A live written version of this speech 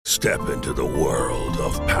Step into the world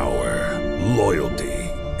of power, loyalty,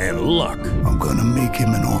 and luck. I'm gonna make him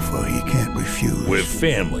an offer he can't refuse. With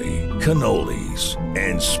family, cannolis,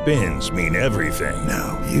 and spins mean everything.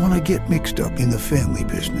 Now, you wanna get mixed up in the family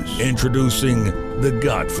business. Introducing The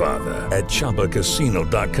Godfather at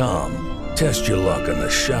ChumbaCasino.com. Test your luck in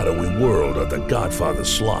the shadowy world of The Godfather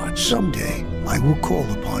slot. Someday, I will call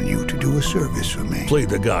upon you to do a service for me. Play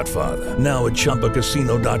The Godfather now at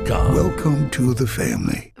ChumbaCasino.com. Welcome to the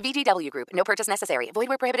family. VGW Group. No purchase necessary. Void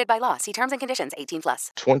where prohibited by law. See terms and conditions.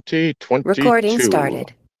 18+. 2022. Recording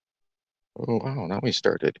started. Oh, wow, now we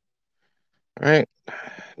started. All right,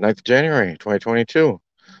 9th of January, 2022.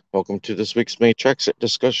 Welcome to this week's Matrexit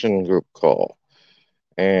discussion group call.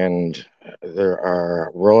 And there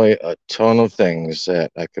are really a ton of things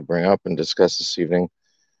that I could bring up and discuss this evening.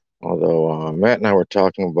 Although Matt and I were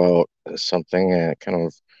talking about something kind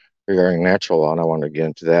of regarding natural law, and I wanted to get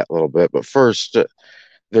into that a little bit. But first,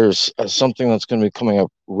 there's something that's going to be coming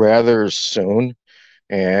up rather soon,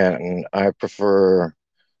 and I prefer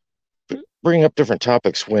bringing up different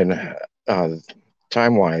topics when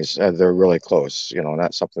time-wise they're really close. You know,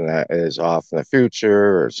 not something that is off in the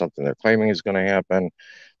future or something they're claiming is going to happen,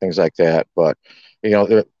 things like that. But you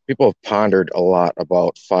know, people have pondered a lot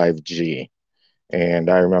about 5G. And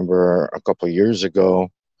I remember a couple of years ago,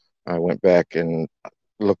 I went back and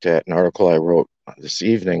looked at an article I wrote this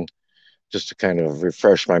evening just to kind of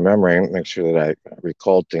refresh my memory and make sure that I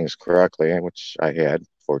recalled things correctly, which I had,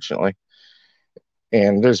 fortunately.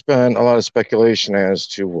 And there's been a lot of speculation as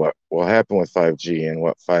to what will happen with 5G and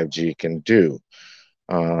what 5G can do.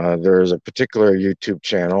 There's a particular YouTube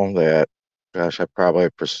channel that, gosh, I probably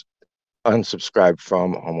unsubscribed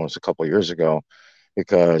from almost a couple of years ago,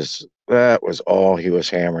 because that was all he was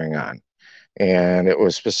hammering on. And it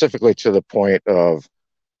was specifically to the point of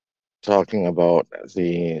talking about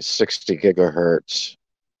the 60 gigahertz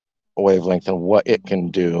wavelength and what it can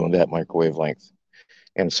do, that microwave length,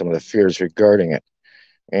 and some of the fears regarding it.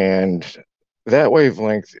 And that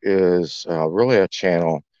wavelength is really a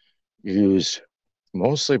channel used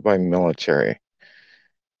mostly by military.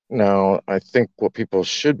 Now, I think what people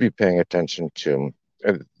should be paying attention to,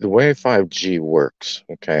 the way 5G works,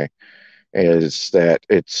 okay, is that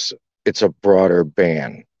it's a broader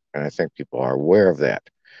band, and I think people are aware of that.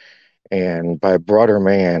 And by the broader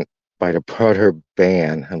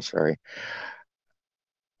band, I'm sorry,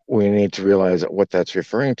 we need to realize that what that's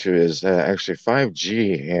referring to is that actually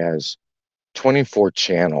 5G has 24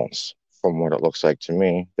 channels, from what it looks like to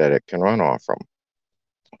me, that it can run off from.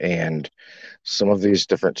 And some of these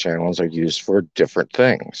different channels are used for different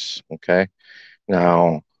things, okay?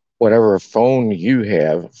 Now, whatever phone you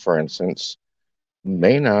have, for instance,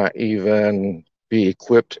 may not even be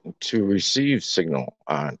equipped to receive signal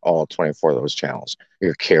on all 24 of those channels.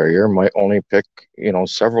 Your carrier might only pick,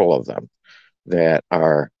 several of them that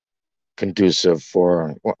are conducive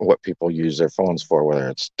for what people use their phones for, whether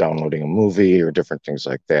it's downloading a movie or different things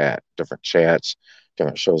like that, different chats,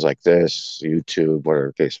 different shows like this, YouTube, whatever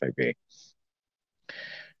the case may be.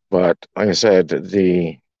 But like I said,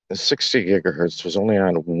 the 60 gigahertz was only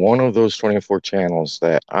on one of those 24 channels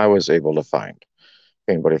that I was able to find.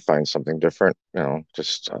 If anybody finds something different,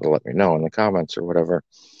 just let me know in the comments or whatever.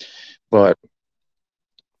 But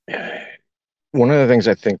one of the things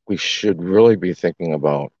I think we should really be thinking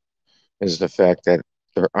about is the fact that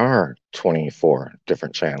there are 24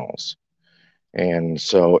 different channels. And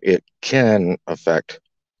so it can affect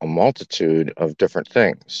a multitude of different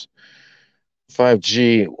things.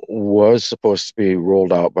 5G was supposed to be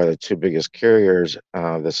rolled out by the two biggest carriers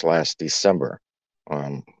this last December,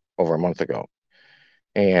 over a month ago.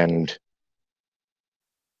 And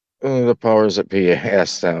the powers that be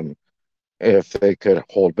asked them if they could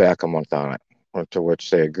hold back a month on it, to which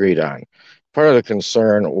they agreed on. Part of the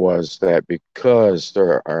concern was that because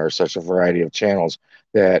there are such a variety of channels,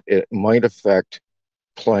 that it might affect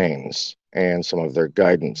planes and some of their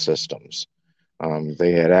guidance systems.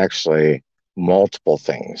 They had actually multiple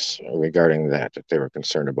things regarding that they were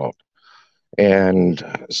concerned about. And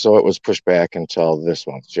so it was pushed back until this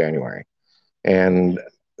month, January. And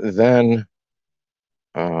then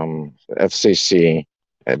the FCC,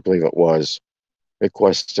 I believe it was,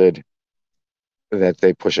 requested that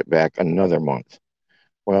they push it back another month.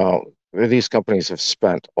 Well, these companies have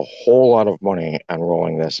spent a whole lot of money on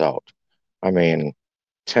rolling this out. I mean,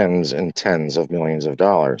 tens and tens of millions of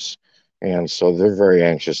dollars. And so they're very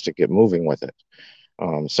anxious to get moving with it.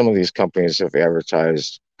 Some of these companies have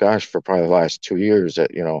advertised, for probably the last 2 years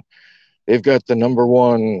that, they've got the number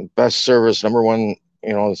one best service, number one,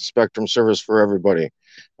 spectrum service for everybody,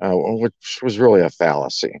 which was really a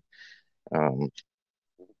fallacy.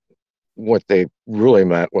 what they really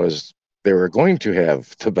meant was they were going to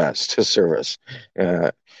have the best service,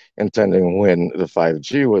 uh, intending when the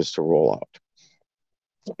 5G was to roll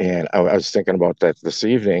out. And I was thinking about that this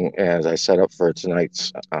evening as I set up for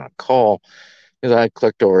tonight's call, because I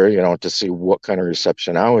clicked over, to see what kind of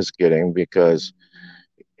reception I was getting, because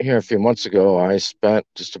here a few months ago, I spent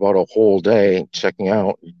just about a whole day checking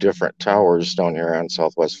out different towers down here on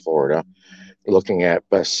Southwest Florida, looking at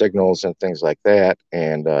best signals and things like that.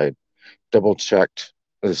 And I double checked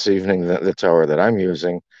this evening the tower that I'm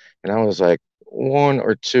using, and I was like one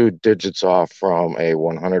or two digits off from a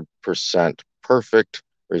 100% perfect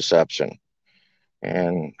reception.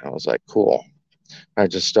 And I was like, cool. I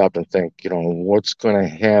just stopped and think, what's going to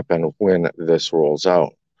happen when this rolls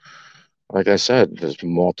out? Like I said, there's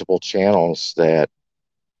multiple channels that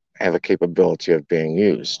have a capability of being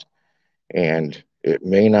used. And it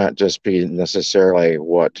may not just be necessarily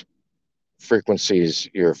what frequencies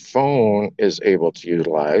your phone is able to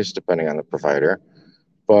utilize, depending on the provider,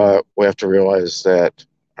 but we have to realize that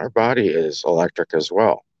our body is electric as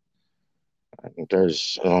well. And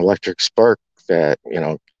there's an electric spark that,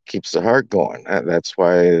 keeps the heart going. That's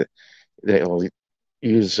why they'll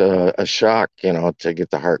use a shock, to get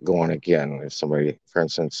the heart going again. If somebody, for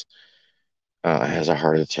instance, has a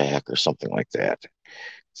heart attack or something like that.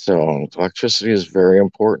 So electricity is very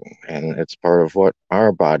important, and it's part of what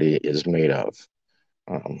our body is made of.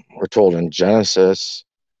 We're told in Genesis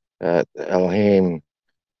that Elohim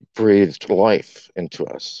breathed life into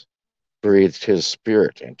us, breathed his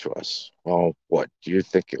spirit into us. Well, what do you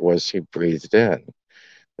think it was he breathed in?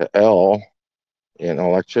 The L in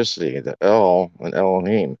electricity, the L in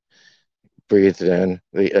Elohim, breathed in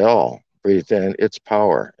the L, breathed in its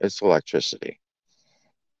power, its electricity.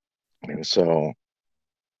 And so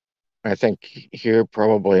I think here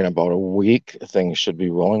probably in about a week, things should be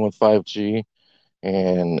rolling with 5G.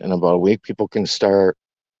 And in about a week, people can start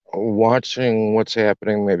watching what's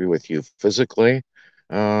happening maybe with you physically.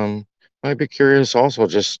 Um, I'd be curious also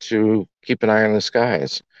just to keep an eye on the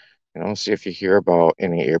skies, see if you hear about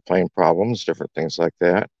any airplane problems, different things like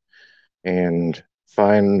that, and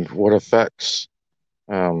find what effects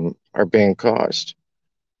are being caused.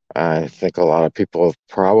 I think a lot of people have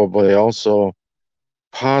probably also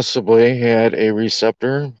possibly had a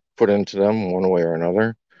receptor put into them one way or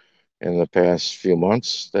another in the past few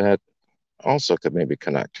months that also could maybe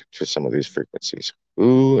connect to some of these frequencies.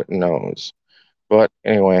 Who knows? But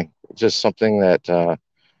anyway, just something that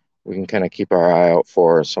we can kind of keep our eye out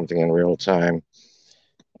for, something in real time.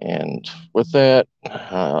 And with that,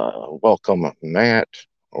 welcome Matt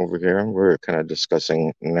over here. We're kind of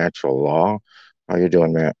discussing natural law. How you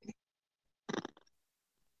doing, Matt?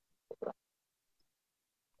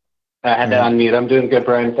 I had to unmute. I'm doing good,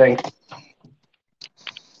 Brian. Thanks.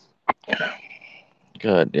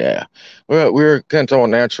 Good, yeah. We're kind of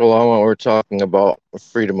talking natural law when we're talking about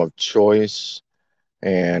freedom of choice.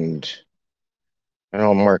 And I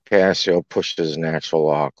know Mark Cassio pushes natural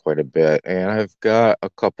law quite a bit. And I've got a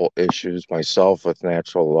couple issues myself with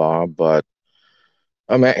natural law, but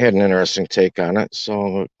Matt had an interesting take on it.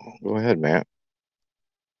 So go ahead, Matt.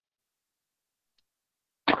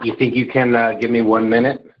 You think you can give me 1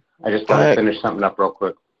 minute? I just got to finish something up real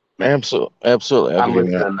quick. Absolutely. I'm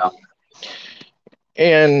listening now.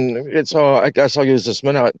 And it's all, I guess I'll use this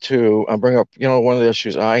minute to bring up, one of the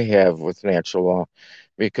issues I have with natural law,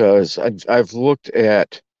 because I've looked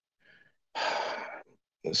at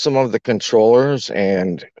some of the controllers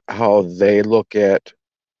and how they look at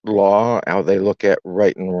law, how they look at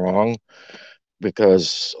right and wrong,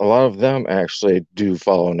 because a lot of them actually do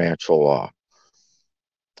follow natural law.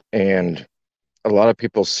 And a lot of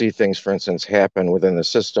people see things, for instance, happen within the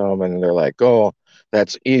system, and they're like, oh,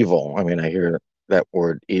 that's evil. I mean, I hear that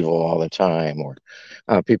word evil all the time, or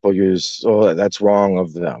people use, oh, that's wrong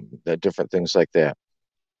of them, that different things like that.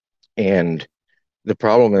 And the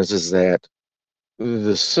problem is that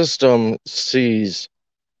the system sees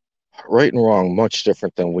right and wrong much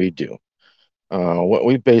different than we do. What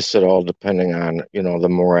we base it all depending on, the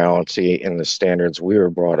morality and the standards we were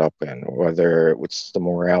brought up in, whether it's the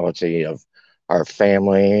morality of our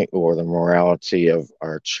family or the morality of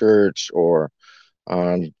our church or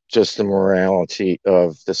just the morality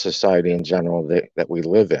of the society in general that we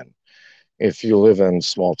live in. If you live in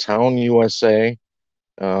small town USA,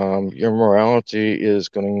 your morality is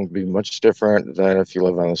going to be much different than if you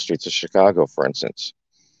live on the streets of Chicago, for instance.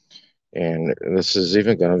 And this is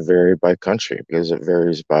even going to vary by country because it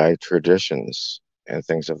varies by traditions and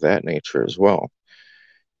things of that nature as well.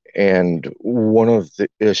 And one of the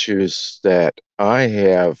issues that I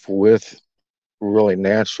have with really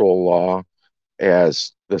natural law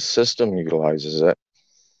as the system utilizes it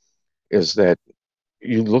is that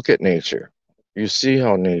you look at nature, you see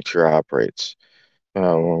how nature operates.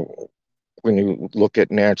 Um, when you look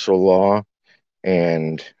at natural law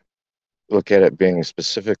and look at it being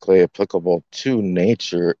specifically applicable to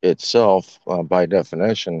nature itself, by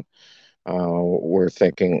definition, we're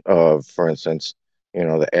thinking of, for instance,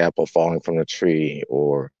 the apple falling from the tree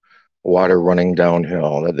or water running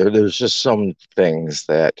downhill. There's just some things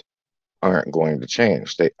that aren't going to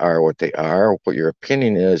change. They are what they are. What your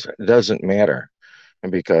opinion is doesn't matter,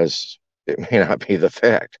 and because it may not be the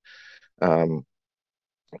fact. Um,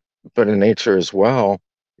 but in nature as well,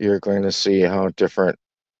 you're going to see how different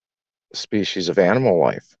species of animal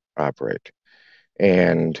life operate.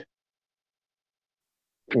 And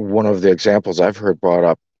one of the examples I've heard brought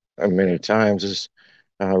up many times is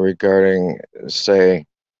regarding, say,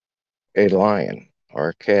 a lion or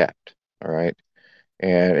a cat, all right?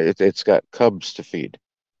 And it's got cubs to feed.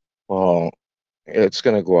 Well, it's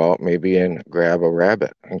going to go out maybe and grab a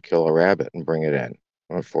rabbit and kill a rabbit and bring it in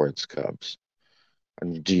for its cubs.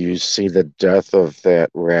 And do you see the death of that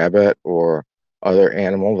rabbit or other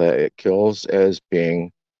animal that it kills as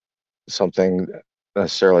being something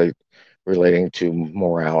necessarily relating to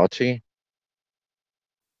morality?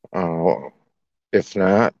 Uh, if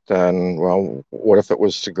not, then, well, what if it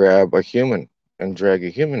was to grab a human and drag a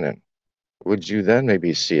human in? Would you then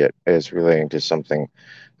maybe see it as relating to something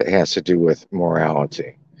that has to do with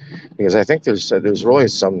morality? Because I think there's really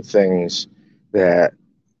some things that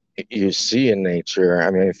you see in nature. I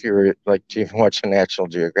mean, if you're like to even watch a National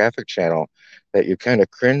Geographic channel, that you kind of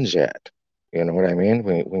cringe at. You know what I mean?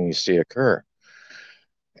 When you see occur,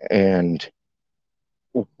 and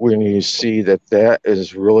when you see that that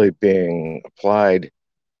is really being applied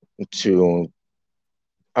to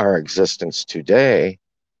our existence today,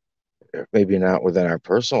 maybe not within our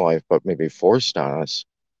personal life, but maybe forced on us,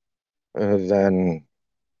 then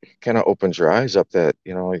kind of opens your eyes up that,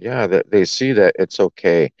 yeah, that they see that it's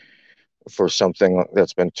okay for something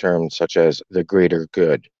that's been termed such as the greater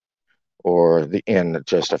good or the end that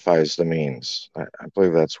justifies the means. I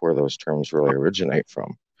believe that's where those terms really originate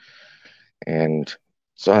from. And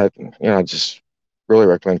so I just really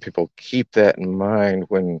recommend people keep that in mind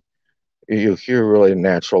when you hear really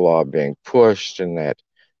natural law being pushed, and that,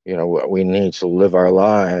 we need to live our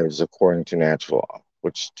lives according to natural law,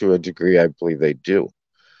 which to a degree I believe they do.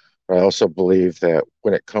 But I also believe that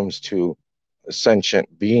when it comes to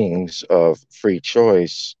sentient beings of free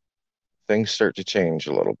choice, things start to change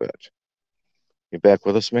a little bit. You back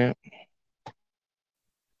with us, Matt?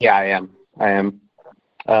 Yeah, I am.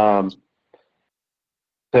 Um,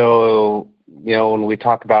 so, when we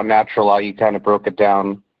talk about natural law, you kind of broke it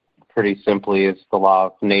down pretty simply as the law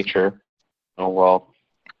of nature. Oh, well,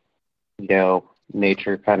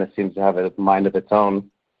 nature kind of seems to have a mind of its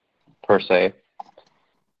own, per se.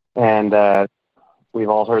 And we've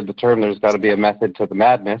all heard the term, there's got to be a method to the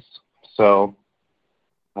madness. So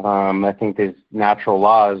I think these natural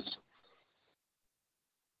laws,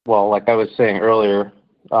 well, like I was saying earlier,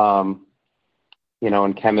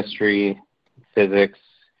 in chemistry, physics,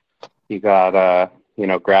 you got,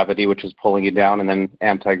 gravity, which is pulling you down, and then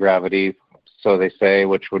anti-gravity, so they say,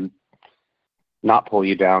 which would not pull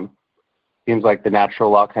you down. Seems like the natural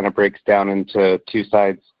law kind of breaks down into two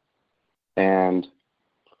sides. And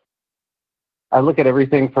I look at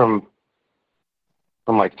everything from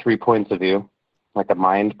like 3 points of view, like a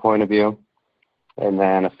mind point of view, and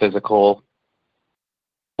then a physical,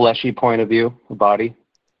 fleshy point of view, a body,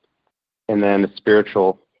 and then a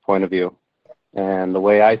spiritual point of view. And the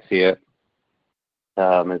way I see it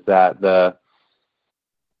is that the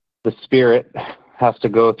spirit has to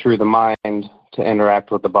go through the mind to interact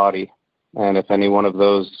with the body. And if any one of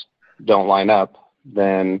those don't line up,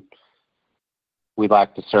 then we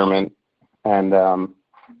lack discernment. And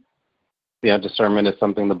discernment is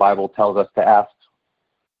something the Bible tells us to ask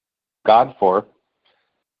God for,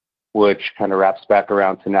 which kind of wraps back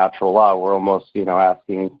around to natural law. We're almost,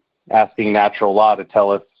 asking natural law to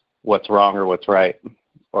tell us what's wrong or what's right,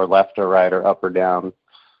 or left or right, or up or down,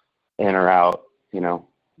 in or out,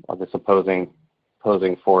 of this opposing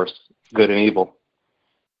force, good and evil.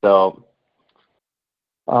 So,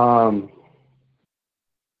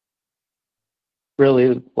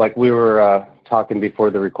 really, like we were talking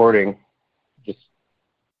before the recording, just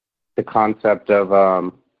the concept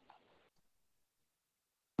of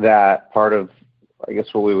that part of, I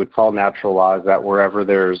guess, what we would call natural law is that wherever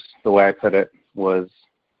there's, the way I put it was,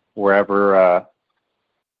 wherever,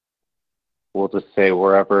 we'll just say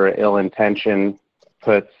wherever ill intention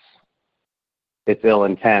puts its ill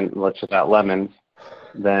intent, let's just not lemons,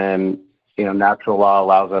 then, natural law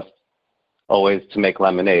allows us always to make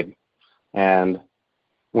lemonade. And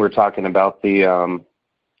we're talking about the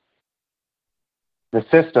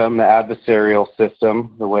system, the adversarial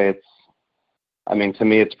system, the way it's, I mean, to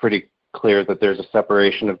me, it's pretty clear that there's a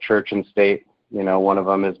separation of church and state. You know, one of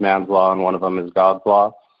them is man's law and one of them is God's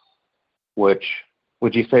law, which,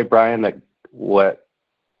 would you say, Brian, that what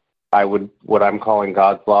I'm calling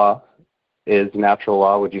God's law is natural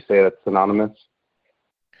law? Would you say that's synonymous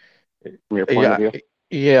from your point of view?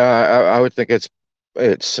 Yeah, I would think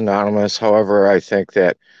it's synonymous. However, I think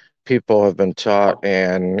that people have been taught,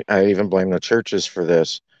 and I even blame the churches for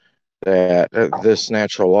this, that this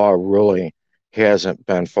natural law really hasn't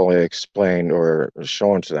been fully explained or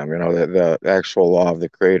shown to them. You know, that the actual law of the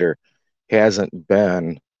Creator hasn't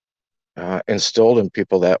been instilled in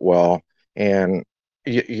people that well. And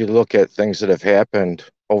you look at things that have happened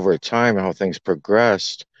over time, how things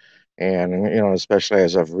progressed, and, you know, especially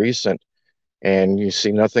as of recent, and you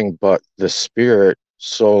see nothing but the spirit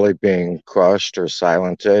slowly being crushed or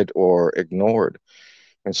silenced or ignored.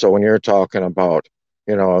 And so when you're talking about,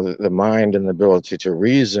 you know, the mind and the ability to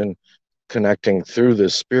reason, connecting through the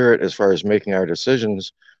spirit as far as making our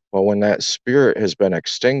decisions, well, when that spirit has been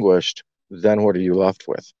extinguished, then what are you left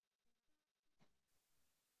with?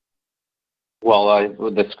 Well,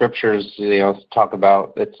 the scriptures, you know, talk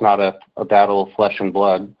about it's not a battle of flesh and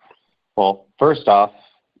blood. Well, first off,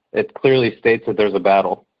 it clearly states that there's a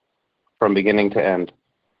battle from beginning to end.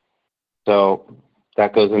 So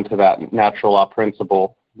that goes into that natural law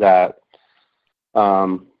principle that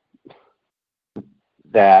that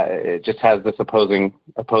it just has this opposing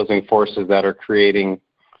forces that are creating,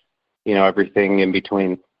 you know, everything in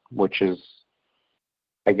between, which is,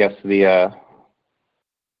 I guess, the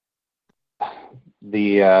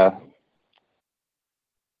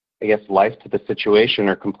I guess life to the situation,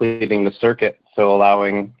 or completing the circuit. So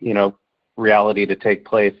allowing, you know, reality to take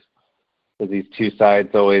place with these two sides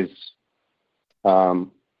always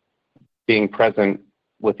being present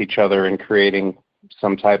with each other and creating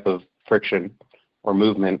some type of friction or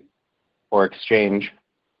movement or exchange.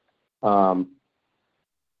 So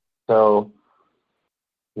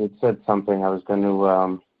you said something I was going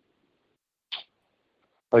to,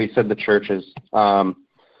 you said the churches.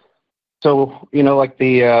 So, you know, like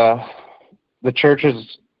the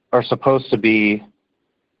churches are supposed to be,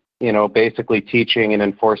 you know, basically teaching and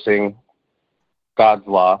enforcing God's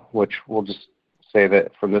law, which we'll just say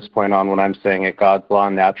that from this point on, when I'm saying it, God's law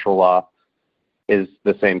and natural law is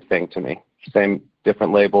the same thing to me. Same,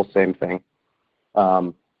 different label, same thing.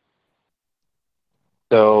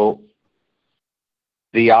 So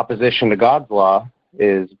the opposition to God's law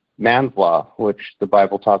is man's law, which the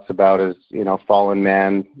Bible talks about as, you know, fallen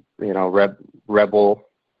man, you know, rebels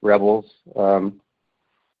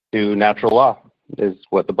to natural law is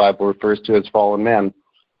what the Bible refers to as fallen man.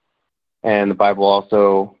 And the Bible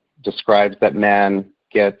also describes that man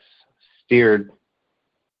gets steered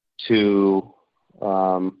to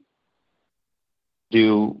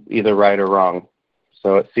do either right or wrong.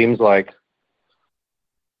 So it seems like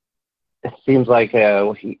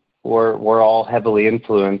we're all heavily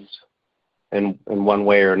influenced in one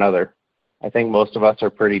way or another. I think most of us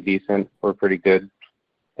are pretty decent. We're pretty good,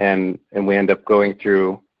 and we end up going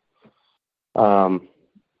through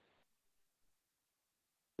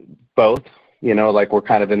both. You know, like we're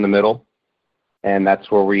kind of in the middle, and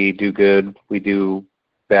that's where we do good, we do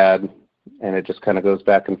bad, and it just kind of goes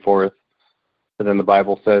back and forth. But then the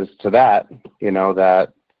Bible says to that, you know,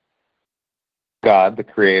 that God, the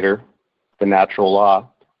Creator, the natural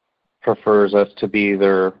law, prefers us to be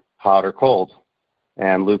either hot or cold,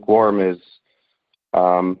 and lukewarm is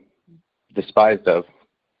despised of.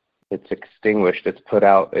 It's extinguished. It's put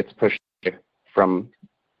out. It's pushed from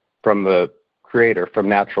the Creator, from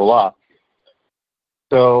natural law.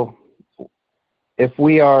 So, if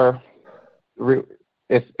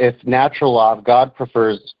natural law, if God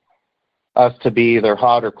prefers us to be either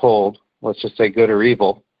hot or cold, let's just say good or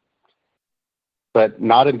evil, but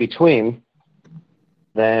not in between,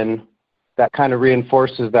 then that kind of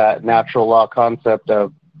reinforces that natural law concept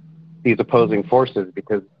of these opposing forces,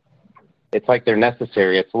 because it's like they're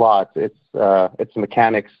necessary. It's law. It's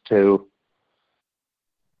mechanics to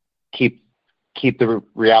keep the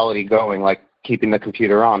reality going, like keeping the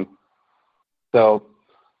computer on. So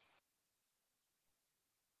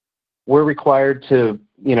we're required to,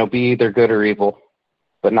 you know, be either good or evil,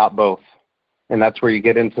 but not both. And that's where you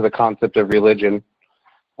get into the concept of religion.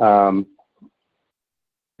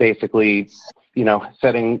 Basically, you know,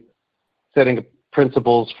 setting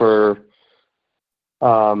principles for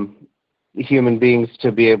human beings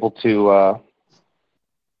to be able to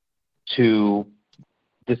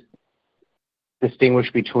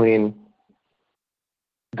distinguish between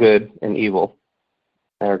good and evil.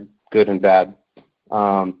 They're good and bad,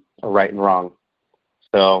 or right and wrong.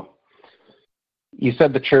 So you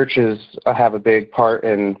said the churches have a big part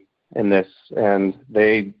in this, and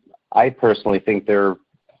I personally think they're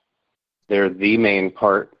the main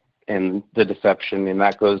part in the deception, and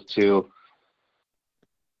that goes to,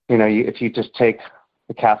 if you just take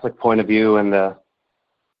the Catholic point of view and the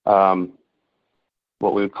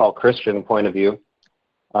what we would call Christian point of view,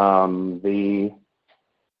 the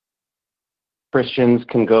Christians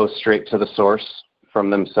can go straight to the source from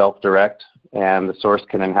themselves direct, and the source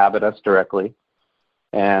can inhabit us directly,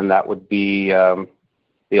 and that would be the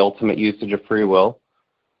ultimate usage of free will,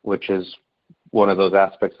 which is one of those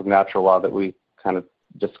aspects of natural law that we kind of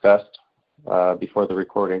discussed before the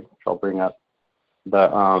recording, which I'll bring up.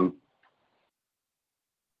 But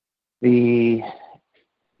you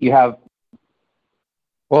have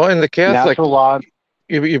in the Catholic natural law.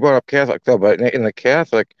 You brought up Catholic though, but in the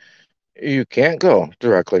Catholic, you can't go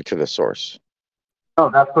directly to the source. Oh,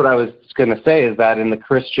 that's what I was going to say, is that in the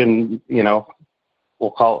Christian,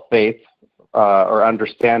 we'll call it faith or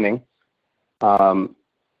understanding,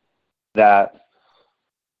 that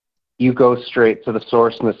you go straight to the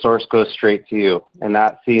source and the source goes straight to you. And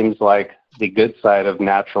that seems like the good side of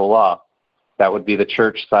natural law. That would be the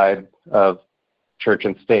church side of church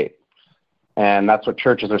and state. And that's what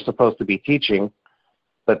churches are supposed to be teaching,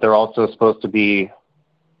 but they're also supposed to be,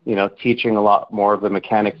 teaching a lot more of the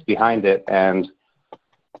mechanics behind it, and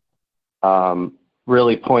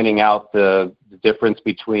really pointing out the difference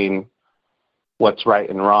between what's right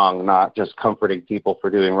and wrong, not just comforting people for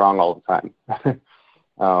doing wrong all the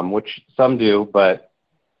time, which some do, but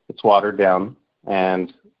it's watered down.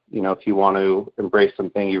 And, if you want to embrace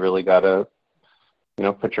something, you really got to,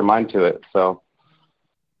 put your mind to it. So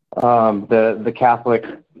the Catholic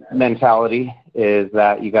mentality is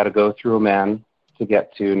that you got to go through a man to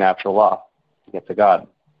get to natural law, to get to God.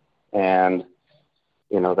 And,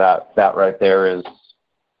 that right there is,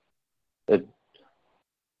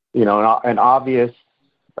 an obvious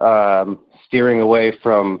steering away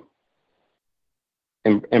from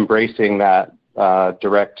embracing that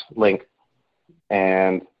direct link.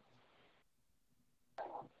 And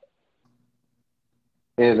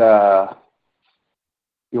you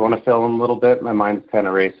want to fill in a little bit? My mind's kind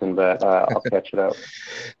of racing, but I'll catch it out.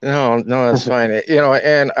 No, that's fine.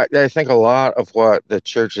 And I think a lot of what the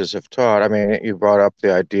churches have taught, I mean, you brought up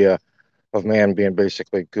the idea of man being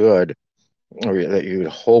basically good, or that you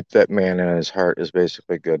hope that man in his heart is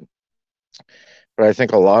basically good. But I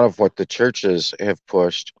think a lot of what the churches have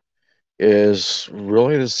pushed is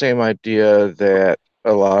really the same idea that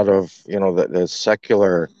a lot of, the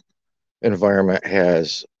secular environment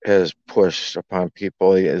has pushed upon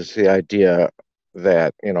people, is the idea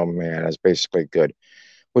that, man is basically good,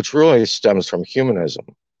 which really stems from humanism.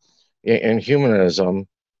 In humanism,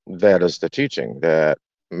 that is the teaching, that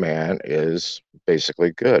man is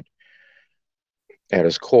basically good at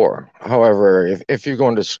his core. However, if you go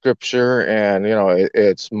into scripture, and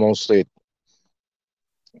it's mostly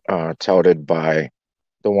touted by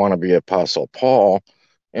the wannabe apostle Paul,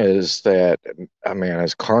 is that a man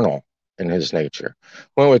is carnal in his nature,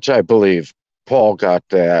 which I believe Paul got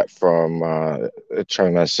that from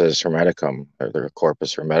Trimesis Hermeticum, or the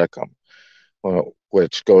Corpus Hermeticum,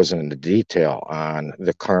 which goes into detail on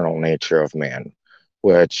the carnal nature of man,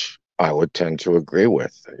 which I would tend to agree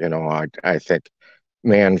with. I think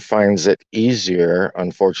man finds it easier,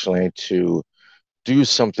 unfortunately, to do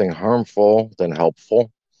something harmful than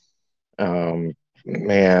helpful.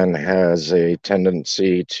 Man has a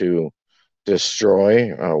tendency to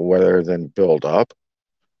destroy rather than build up.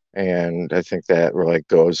 And I think that really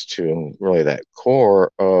goes to really that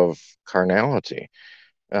core of carnality,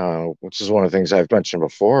 which is one of the things I've mentioned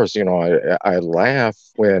before is, I laugh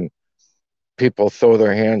when people throw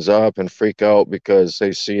their hands up and freak out because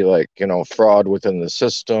they see fraud within the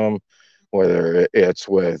system, whether it's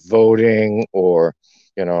with voting or,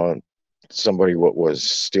 somebody was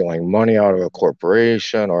stealing money out of a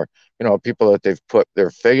corporation, or, people that they've put their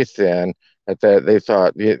faith in, that they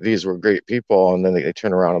thought these were great people, and then they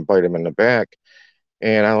turn around and bite them in the back.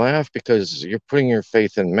 And I laugh because you're putting your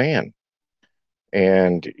faith in man.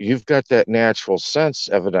 And you've got that natural sense,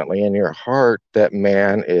 evidently, in your heart that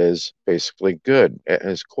man is basically good at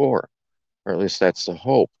his core, or at least that's the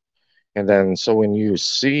hope. And then, so when you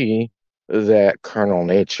see that carnal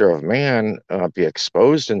nature of man be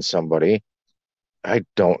exposed in somebody, I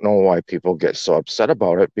don't know why people get so upset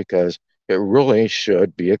about it, because it really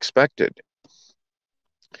should be expected.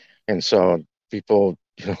 And so people,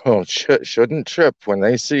 shouldn't trip when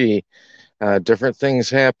they see different things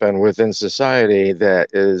happen within society that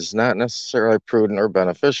is not necessarily prudent or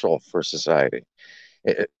beneficial for society.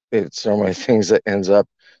 it's so many things that ends up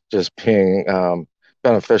just being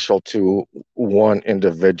beneficial to one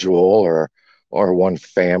individual or one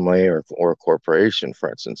family or corporation, for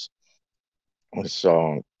instance.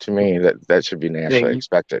 So to me, that should be naturally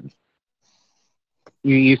expected.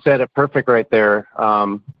 You said it perfect right there,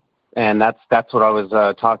 and that's what I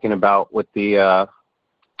was talking about with the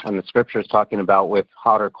and the scriptures talking about with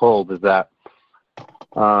hot or cold, is that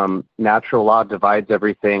natural law divides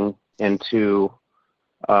everything into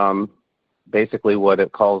basically what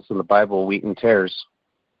it calls in the Bible wheat and tares,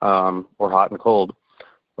 or hot and cold,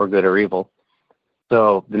 or good or evil.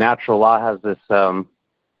 So the natural law has this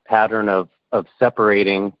pattern of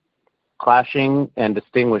separating, clashing, and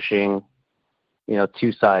distinguishing,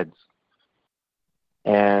 two sides.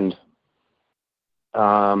 And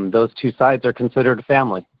those two sides are considered a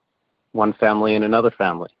family, one family and another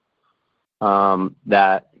family.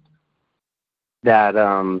 That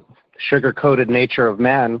sugar-coated nature of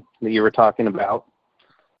man that you were talking about,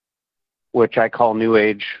 which I call New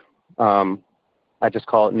Age, I just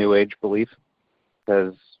call it New Age belief,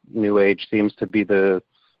 because New Age seems to be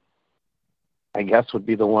would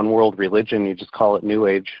be the one world religion. You just call it New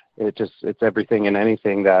Age. It's everything and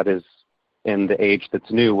anything that is in the age that's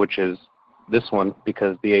new, which is this one,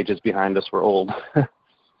 because the ages behind us were old.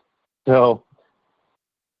 So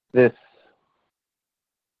this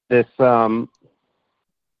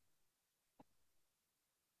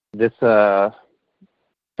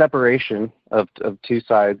separation of two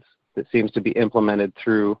sides that seems to be implemented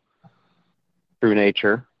through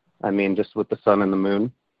nature. I mean, just with the sun and the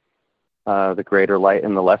moon, the greater light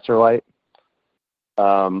and the lesser light,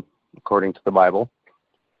 according to the Bible.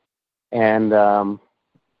 And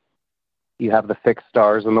you have the fixed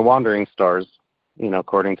stars and the wandering stars,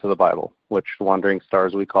 according to the Bible, which wandering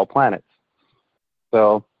stars we call planets.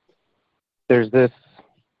 So there's this,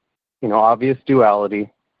 obvious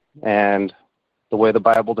duality, and the way the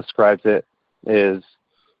Bible describes it is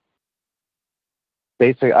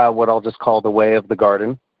basically what I'll just call the way of the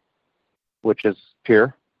garden, which is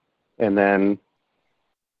pure, and then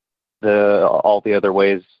all the other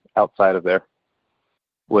ways outside of there,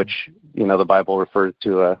 which, the Bible refers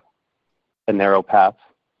to a narrow path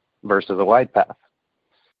versus a wide path.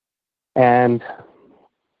 And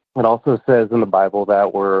it also says in the Bible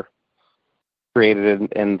that we're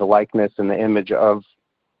created in the likeness and the image of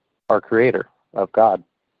our Creator, of God.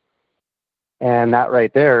 And that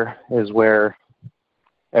right there is where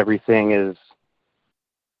everything is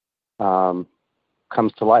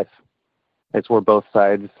comes to life. It's where both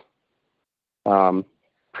sides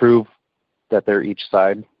prove that they're each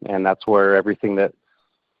side, and that's where everything that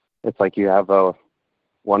it's like you have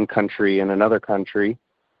one country and another country,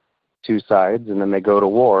 two sides, and then they go to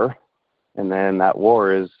war, and then that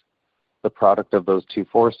war is the product of those two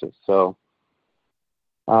forces. So,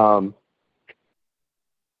 when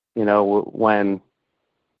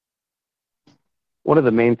one of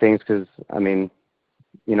the main things, because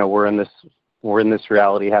we're in this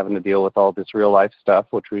reality having to deal with all this real life stuff,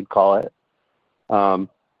 which we'd call it,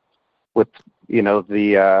 with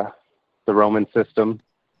the Roman system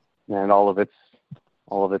and all of its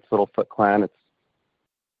little Foot Clan, its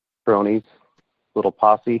cronies, little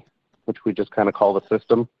posse, which we just kind of call the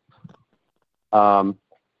system.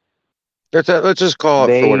 Let's just call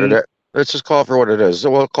it for what it is. Let's just call it for what it is.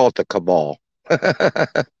 We'll call it the cabal.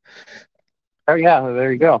 Oh yeah,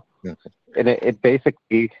 there you go. And it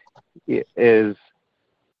basically is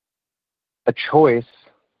a choice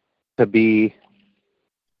to be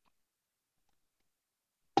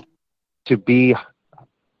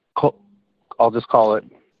cold. I'll just call it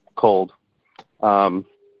cold.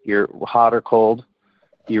 You're hot or cold.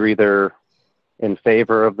 You're either in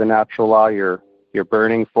favor of the natural law, you're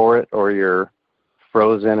burning for it, or you're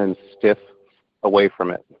frozen and stiff away from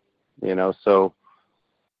it. So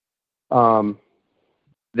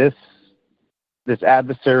this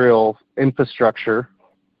adversarial infrastructure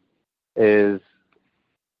it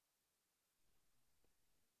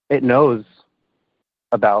knows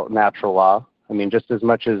about natural law. I mean, just as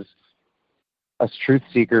much as us truth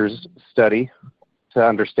seekers study to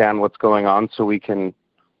understand what's going on so we can,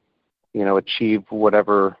 achieve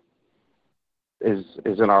whatever is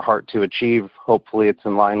in our heart to achieve. Hopefully it's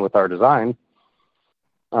in line with our design.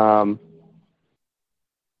 Both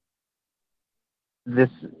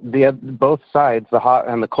sides, the hot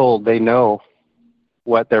and the cold, they know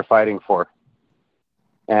what they're fighting for.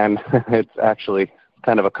 And it's actually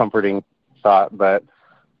kind of a comforting thought, but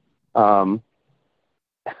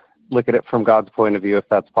look at it from God's point of view, if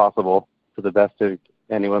that's possible, to the best of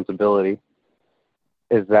anyone's ability,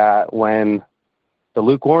 is that when the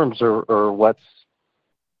lukewarms are what's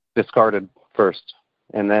discarded first,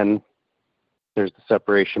 and then there's the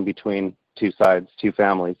separation between two sides, two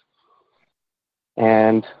families.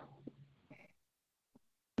 And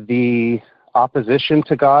the opposition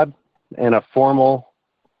to God in a formal,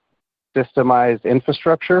 systemized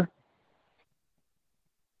infrastructure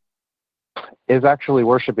is actually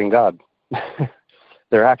worshiping God.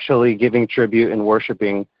 They're actually giving tribute and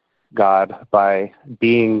worshiping God by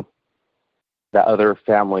being the other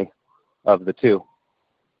family of the two.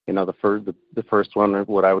 You know, the first one, or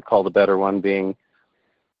what I would call the better one, being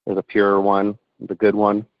the purer one, the good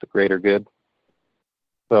one, the greater good.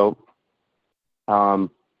 So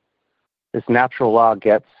this natural law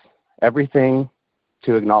gets everything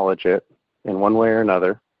to acknowledge it in one way or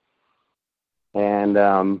another. And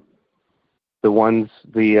the ones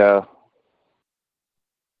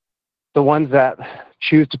that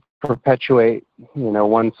choose to perpetuate, you know,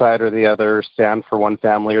 one side or the other, stand for one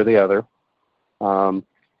family or the other,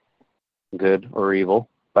 good or evil,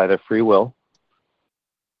 by their free will.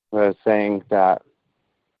 I was saying that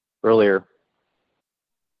earlier,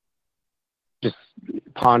 just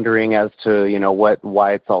pondering as to, you know,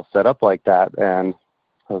 why it's all set up like that. And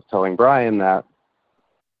I was telling Brian that,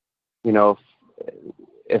 you know,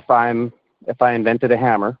 if I invented a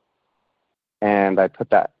hammer and I put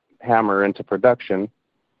that hammer into production,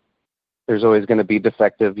 there's always going to be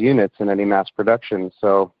defective units in any mass production.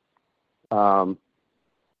 So I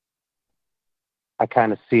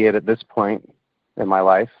kind of see it at this point in my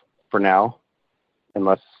life for now,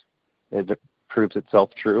 unless it proves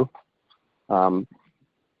itself true. Then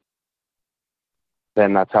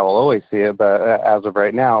that's how I'll always see it. But as of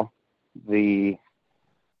right now, I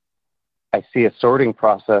see a sorting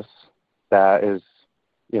process that is,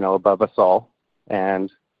 you know, above us all,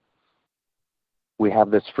 and we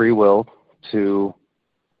have this free will to,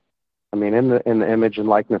 I mean, in the image and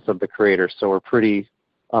likeness of the Creator, so we're pretty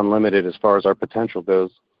unlimited as far as our potential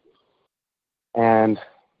goes. And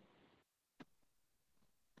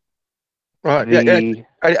I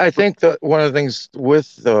think that one of the things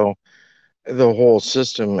with the whole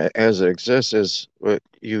system as it exists is what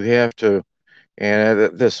you have to,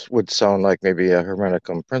 and this would sound like maybe a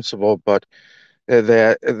Hermeticum principle, but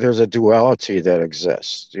that there's a duality that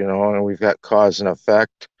exists, you know, and we've got cause and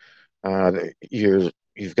effect.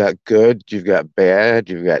 You've got good, you've got bad,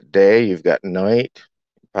 you've got day, you've got night,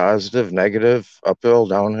 positive, negative, uphill,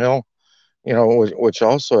 downhill, you know, which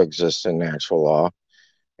also exists in natural law.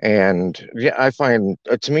 And yeah, I find,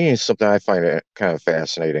 to me, something I find it kind of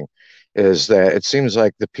fascinating is that it seems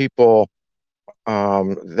like the people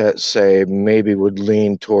that say maybe would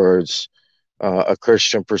lean towards a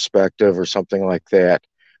Christian perspective or something like that,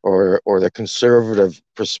 or the conservative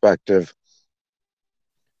perspective,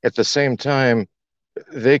 at the same time,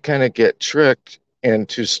 they kind of get tricked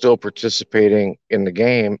into still participating in the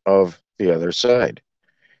game of the other side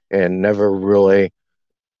and never really,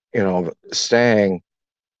 you know, staying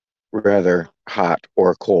rather hot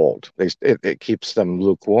or cold. It keeps them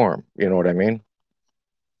lukewarm. You know what I mean?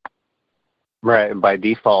 right, by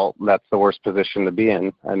default, that's the worst position to be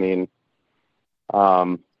in. I mean,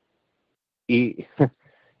 it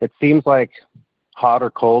seems like hot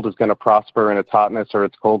or cold is going to prosper in its hotness or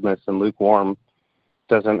its coldness, and lukewarm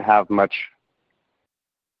doesn't have much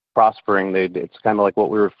prospering. It's kind of like what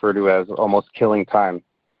we refer to as almost killing time.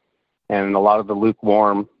 And a lot of the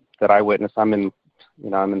lukewarm that I witness, I'm in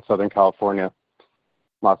Southern California,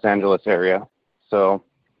 Los Angeles area. So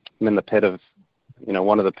I'm in the pit of, you know,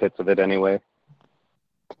 one of the pits of it anyway.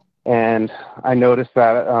 And I noticed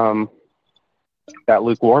that that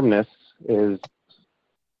lukewarmness is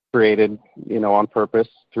created, you know, on purpose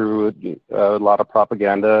through a lot of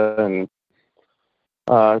propaganda, and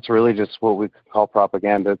it's really just what we could call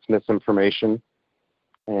propaganda. It's misinformation,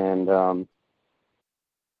 and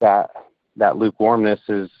that lukewarmness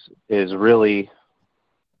is really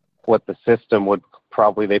what the system would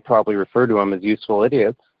probably refer to them as useful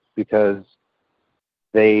idiots, because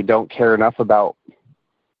they don't care enough about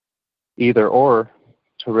either or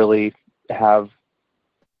to really have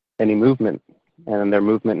any movement, and their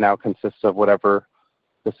movement now consists of whatever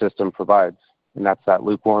the system provides, and that's that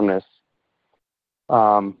lukewarmness.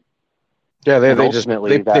 Yeah, they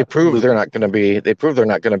prove they're not going to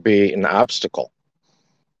be an obstacle.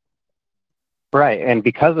 Right, and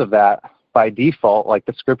because of that, by default, like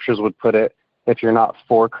the scriptures would put it, if you're not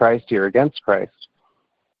for Christ, you're against Christ.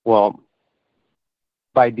 Well,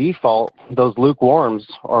 by default, those lukewarms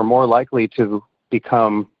are more likely to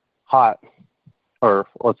become hot, or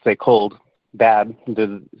let's say cold, bad.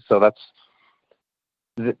 So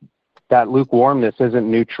that lukewarmness isn't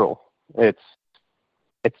neutral. It's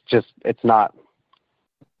not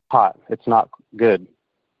hot. It's not good.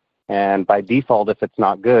 And by default, if it's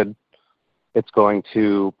not good, it's going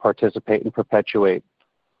to participate and perpetuate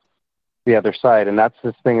the other side. And that's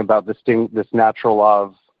this thing about this natural law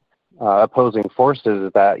of opposing forces,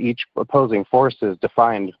 is that each opposing force is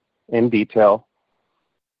defined in detail.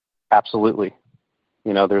 Absolutely.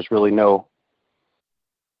 There's really no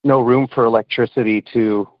room for electricity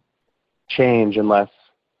to change unless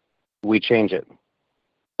we change it.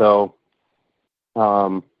 So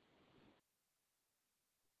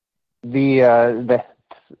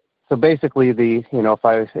so basically if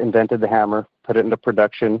I invented the hammer, put it into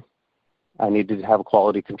production, I need to have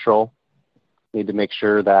quality control. Need to make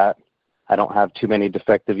sure that I don't have too many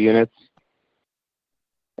defective units.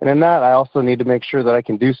 And in that, I also need to make sure that I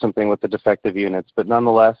can do something with the defective units. But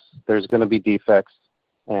nonetheless, there's going to be defects.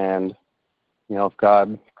 And, if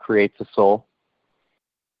God creates a soul,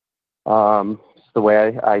 it's the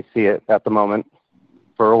way I see it at the moment,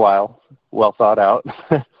 for a while, well thought out.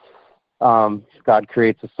 God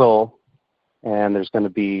creates a soul, and there's going to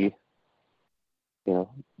be,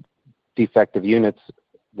 defective units.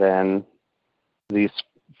 Then these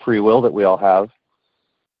free will that we all have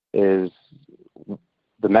is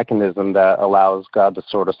the mechanism that allows God to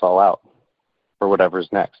sort us all out for whatever's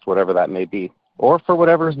next, whatever that may be, or for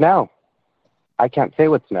whatever's now. I can't say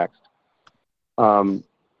what's next. All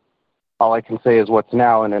I can say is what's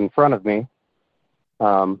now and in front of me,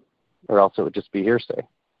 or else it would just be hearsay.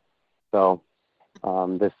 So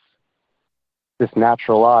this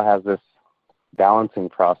natural law has this balancing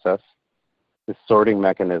process, this sorting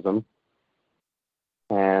mechanism.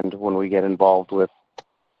 And when we get involved with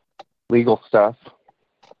legal stuff,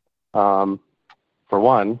 for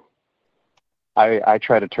one, I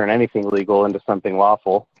try to turn anything legal into something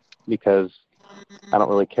lawful, because I don't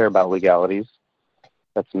really care about legalities.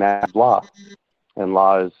 That's mad law. And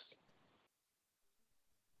law is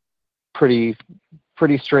pretty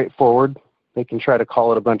straightforward. They can try to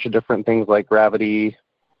call it a bunch of different things like gravity,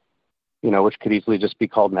 which could easily just be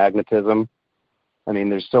called magnetism. I mean,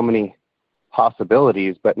 there's so many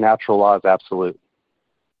possibilities, but natural law is absolute.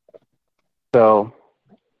 So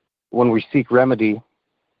when we seek remedy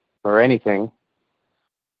for anything,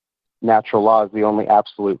 natural law is the only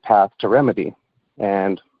absolute path to remedy.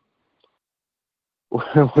 And we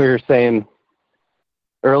were saying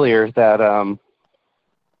earlier that,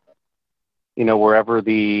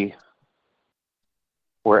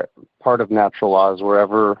 where part of natural law is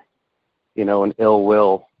wherever, an ill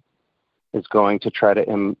will is going to try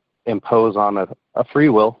to impose on a free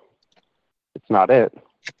will, it's not it.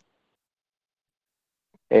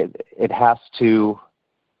 It has to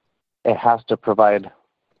provide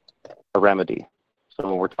a remedy. So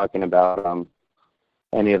when we're talking about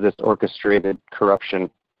any of this orchestrated corruption,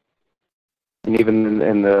 and even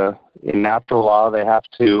in natural law, they have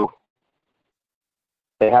to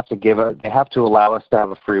allow us to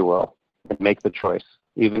have a free will and make the choice,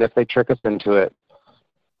 even if they trick us into it.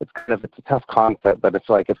 It's a tough concept, but it's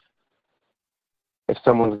like if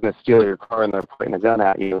someone's going to steal your car and they're pointing a gun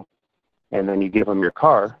at you, and then you give them your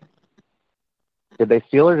car, did they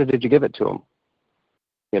steal it or did you give it to them?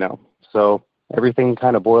 So everything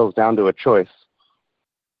kind of boils down to a choice,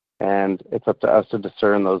 and it's up to us to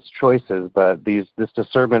discern those choices. But this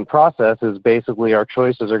discernment process is basically our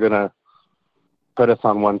choices are going to put us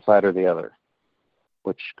on one side or the other,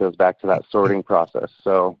 which goes back to that sorting process.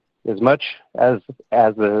 So as much as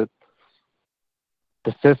the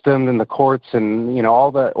system and the courts and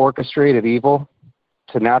all the orchestrated evil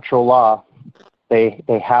to natural law, they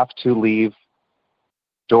have to leave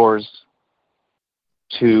doors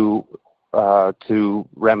to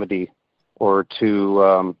remedy, or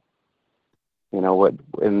to what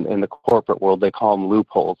in the corporate world they call them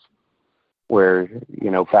loopholes, where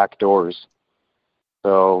back doors.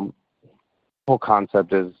 So the whole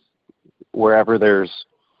concept is wherever there's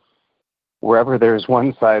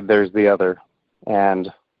one side, there's the other.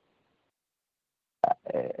 And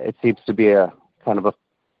it seems to be a kind of a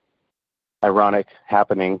ironic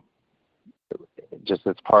happening, just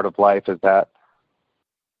as part of life, is that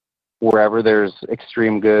wherever there's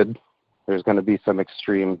extreme good, there's going to be some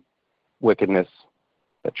extreme wickedness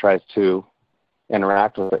that tries to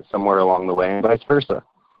interact with it somewhere along the way, and vice versa.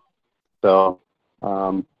 So,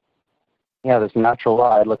 this natural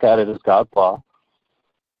law, I look at it as God's law.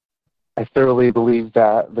 I thoroughly believe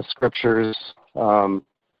that the scriptures, at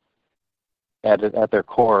their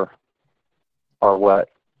core, are what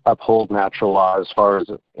uphold natural law as far as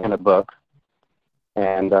in a book.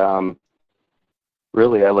 And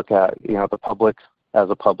really, I look at the public as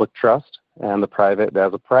a public trust, and the private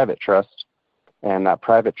as a private trust. And that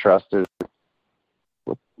private trust is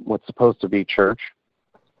what's supposed to be church,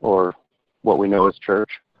 or what we know as church.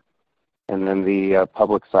 and then the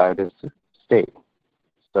public side is state.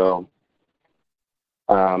 So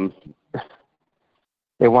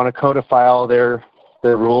they want to codify all their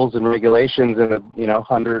rules and regulations in a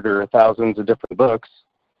hundred or thousands of different books.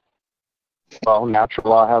 Well, natural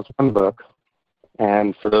law has one book,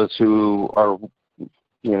 and for those who are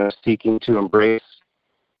seeking to embrace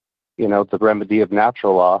the remedy of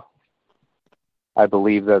natural law, I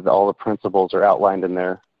believe that all the principles are outlined in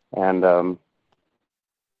there, and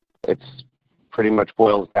it's pretty much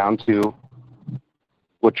boils down to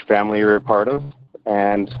which family you're a part of,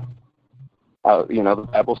 and the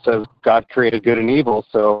Bible says God created good and evil,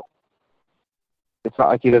 so it's not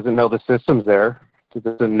like he doesn't know the system's there. He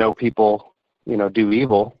doesn't know people, do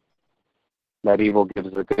evil. That evil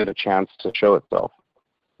gives the good a chance to show itself,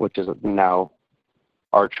 which is now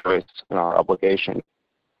our choice and our obligation.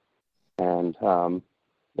 And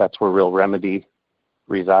that's where real remedy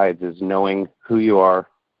resides, is knowing who you are,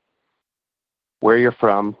 where you're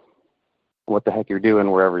from, what the heck you're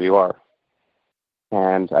doing wherever you are.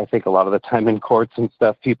 And I think a lot of the time in courts and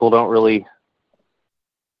stuff, people don't really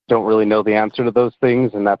know the answer to those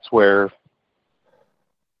things, and that's where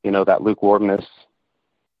that lukewarmness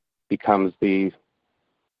becomes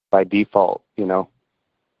by default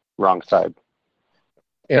wrong side.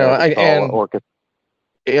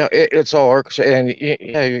 It's all orchestrated,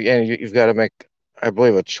 and you've got to make, I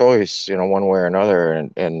believe, a choice, one way or another,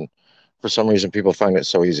 and for some reason people find it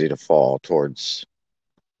so easy to fall towards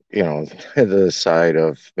the side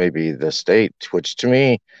of maybe the state, which to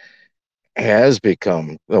me has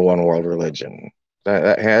become the one world religion.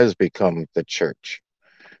 That has become the church,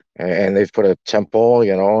 and they've put a temple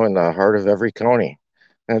in the heart of every county.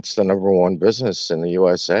 That's the number one business in the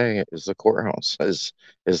USA, is the courthouse, is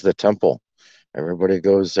the temple. Everybody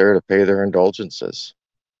goes there to pay their indulgences.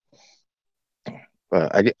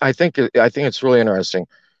 But I think it's really interesting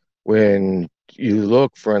when you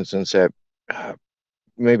look, for instance, at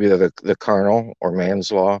maybe the carnal or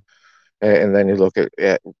man's law, and then you look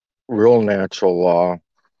at real natural law,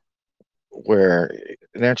 where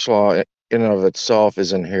natural law in and of itself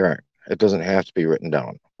is inherent. It doesn't have to be written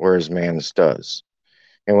down, whereas man's does.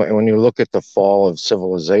 And when you look at the fall of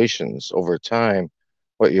civilizations over time,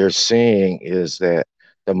 what you're seeing is that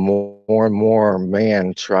the more and more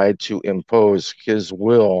man tried to impose his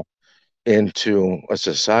will into a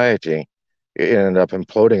society, it ended up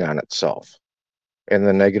imploding on itself. And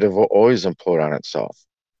the negative will always implode on itself.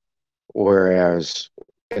 Whereas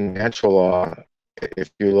in natural law,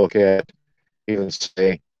 if you look at, even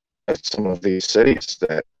say, at some of these cities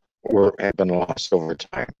that have been lost over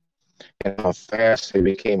time, and how fast they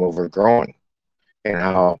became overgrown, and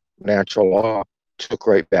how natural law took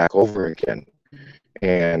right back over again,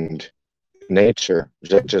 and nature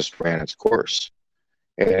just ran its course.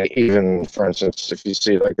 And even, for instance, if you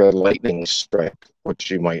see like a lightning strike, which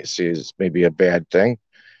you might see as maybe a bad thing,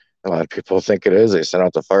 a lot of people think it is. They send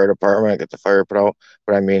out the fire department, get the fire put out.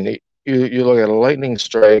 But I mean, you look at a lightning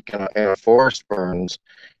strike and a forest burns,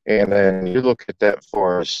 and then you look at that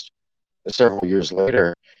forest several years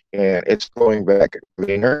later, and it's growing back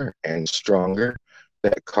greener and stronger.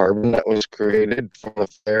 That carbon that was created from the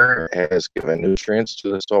fire has given nutrients to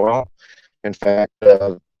the soil. In fact,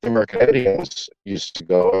 the American Indians used to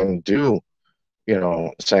go and do,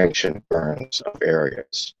 sanctioned burns of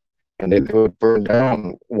areas. And they would burn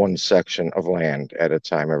down one section of land at a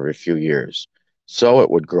time every few years, so it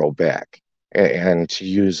would grow back, and to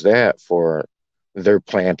use that for their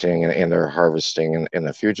planting and their harvesting in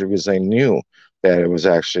the future, because they knew that it was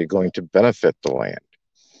actually going to benefit the land.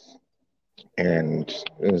 And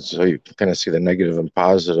so you can kind of see the negative and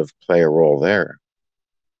positive play a role there.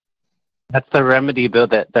 That's the remedy bill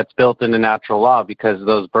that's built into natural law, because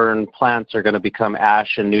those burned plants are going to become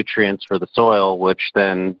ash and nutrients for the soil, which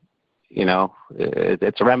then,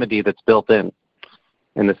 it's a remedy that's built in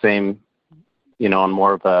the same, on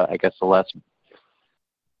more of a, I guess, a less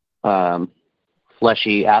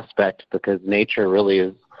fleshy aspect, because nature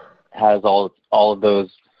really has all of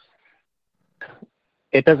those.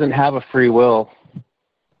 It doesn't have a free will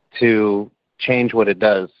to change what it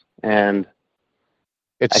does, and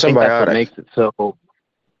it's I think symbiotic. That's what makes it so.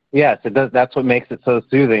 Yes, it does. That's what makes it so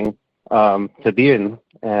soothing to be in,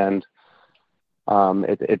 and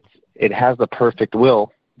it has the perfect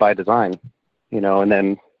will by design, And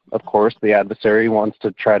then, of course, the adversary wants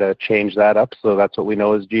to try to change that up, so that's what we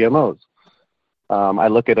know as GMOs. I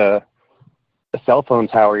look at a cell phone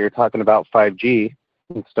tower. You're talking about 5G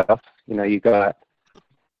and stuff. You got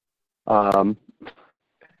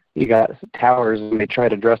towers, and they try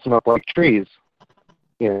to dress them up like trees.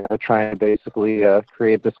 Trying to basically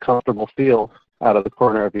create this comfortable feel out of the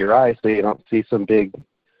corner of your eye, so you don't see some big,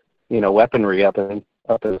 weaponry up in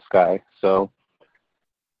the sky. So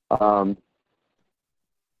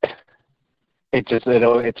it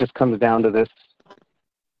just comes down to this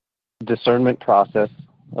discernment process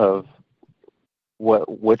of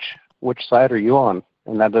which side are you on,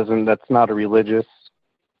 and that's not a religious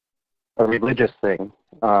thing.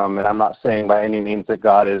 And I'm not saying by any means that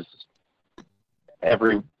God is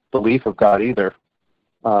every belief of God either.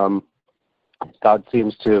 God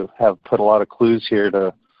seems to have put a lot of clues here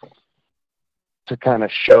to kind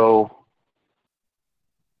of show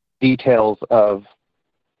details of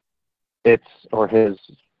its or his,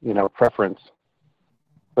 preference.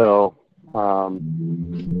 So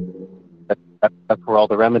that's where all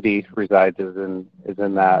the remedy resides, is in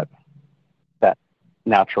that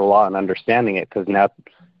natural law and understanding it, because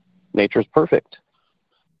nature's perfect.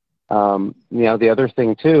 The other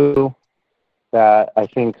thing too that I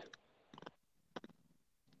think,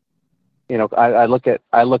 I look at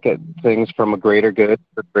things from a greater good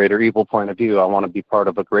or greater evil point of view. I want to be part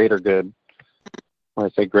of a greater good. When I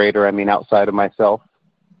say greater, I mean outside of myself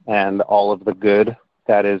and all of the good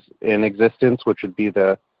that is in existence, which would be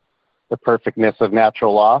the perfectness of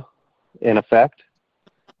natural law in effect.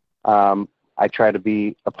 I try to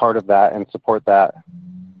be a part of that and support that.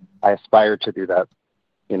 I aspire to do that,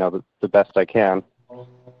 the best I can.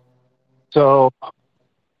 So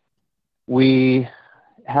we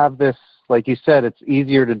have this, like you said, it's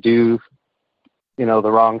easier to do, the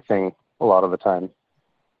wrong thing a lot of the time.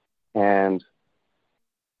 And,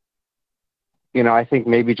 I think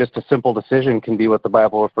maybe just a simple decision can be what the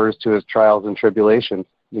Bible refers to as trials and tribulations,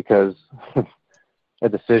 because a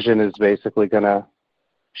decision is basically going to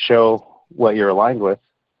show what you're aligned with.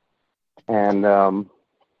 And,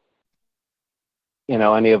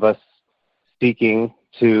 any of us seeking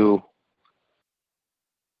to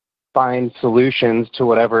find solutions to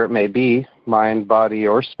whatever it may be, mind, body,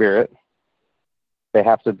 or spirit, they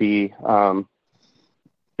have to be,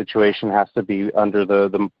 situation has to be under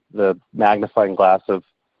the magnifying glass of,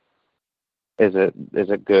 is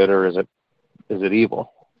it good or is it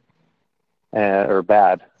evil, or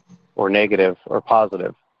bad, or negative, or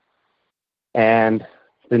positive. And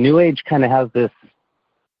the New Age kind of has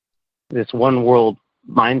this one world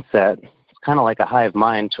mindset. It's kind of like a hive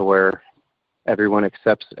mind, to where everyone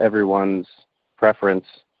accepts everyone's preference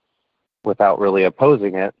without really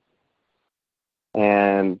opposing it.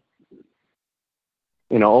 And,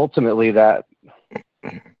 ultimately that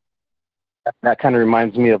kind of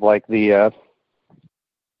reminds me of like the,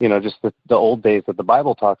 just the old days that the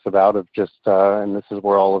Bible talks about, of just, and this is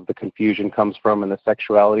where all of the confusion comes from, and the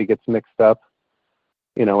sexuality gets mixed up,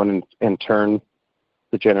 and in turn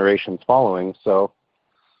the generations following. So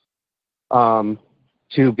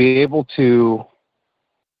to be able to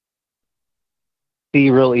see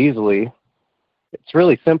real easily, it's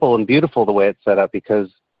really simple and beautiful the way it's set up, because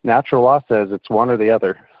natural law says it's one or the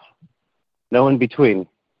other. No in between.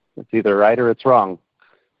 It's either right or it's wrong.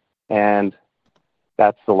 And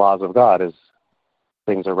that's the laws of God, is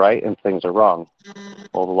things are right and things are wrong.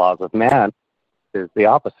 Well, the laws of man is the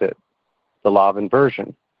opposite. The law of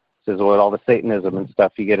inversion. This is what all the Satanism and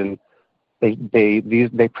stuff you get in.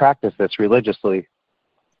 They practice this religiously.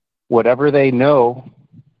 Whatever they know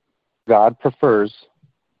God prefers,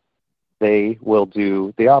 they will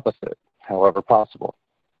do the opposite, however possible,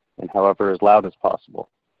 and however as loud as possible.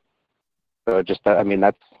 So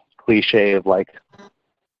that's cliche of like,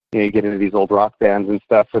 you get into these old rock bands and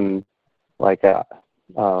stuff, and like, just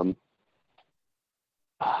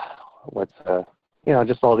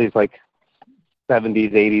all these like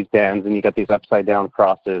 70s, 80s bands, and you got these upside down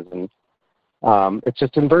crosses, and it's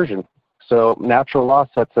just inversion. So natural law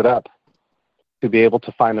sets it up to be able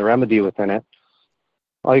to find the remedy within it.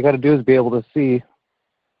 All you got to do is be able to see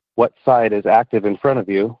what side is active in front of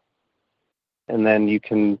you, and then you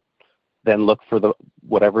can then look for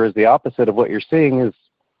whatever is the opposite of what you're seeing is.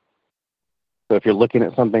 So if you're looking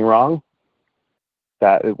at something wrong,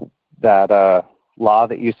 that law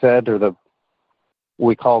that you said, or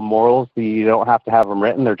we call morals, you don't have to have them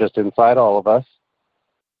written, they're just inside all of us.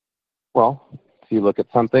 Well, if you look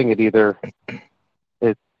at something, it either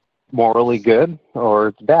is morally good or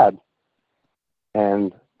it's bad.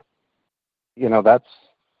 And, that's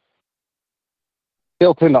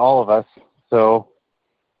built into all of us. So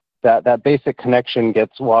that basic connection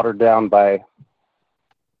gets watered down by,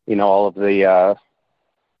 all of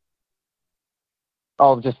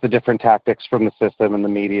just the different tactics from the system and the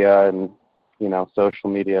media and, social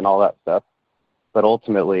media and all that stuff. But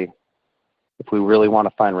ultimately, if we really want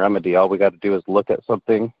to find remedy, all we got to do is look at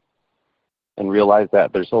something and realize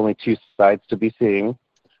that there's only two sides to be seeing,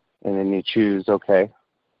 and then you choose, okay,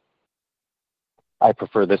 I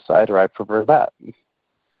prefer this side or I prefer that.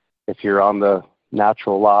 If you're on the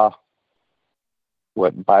natural law,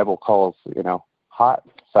 what Bible calls, hot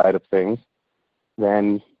side of things,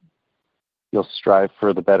 then you'll strive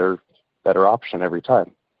for the better option every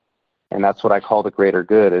time. And that's what I call the greater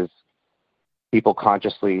good, is people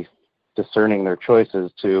consciously discerning their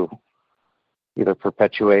choices to either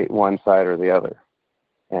perpetuate one side or the other.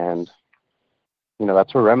 And,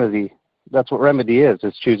 that's what remedy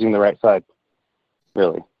is choosing the right side,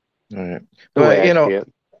 really. All right. The way But, I see it.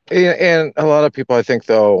 and a lot of people, I think,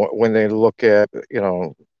 though, when they look at,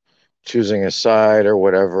 choosing a side or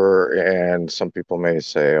whatever, and some people may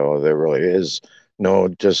say, oh, there really is no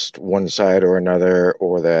just one side or another,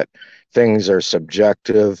 or that things are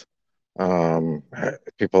subjective.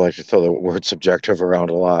 People like to throw the word subjective around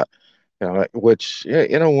a lot, which,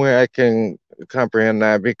 in a way I can comprehend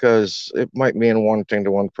that, because it might mean one thing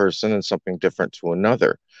to one person and something different to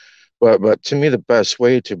another. But to me, the best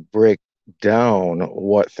way to break down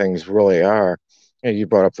what things really are, you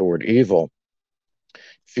brought up the word evil.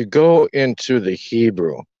 If you go into the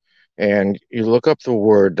Hebrew and you look up the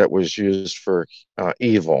word that was used for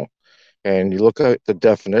evil, and you look at the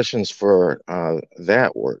definitions for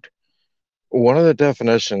that word, one of the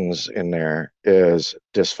definitions in there is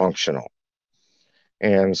dysfunctional.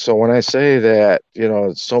 And so when I say that,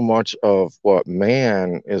 so much of what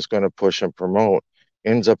man is going to push and promote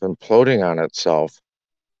ends up imploding on itself,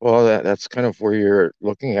 well, that's kind of where you're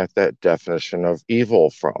looking at that definition of evil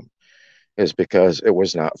from, is because it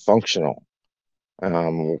was not functional.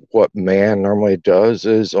 What man normally does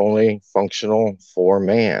is only functional for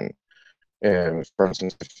man. And for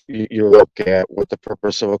instance, if you look at what the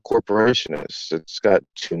purpose of a corporation is, it's got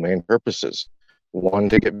two main purposes: one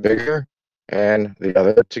to get bigger, and the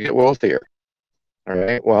other to get wealthier. All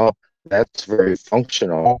right. Well, that's very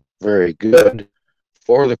functional, very good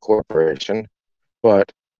for the corporation,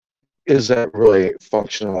 but is that really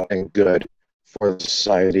functional and good for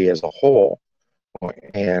society as a whole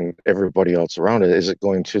and everybody else around it? Is it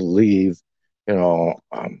going to leave, a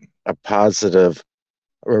positive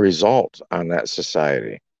result on that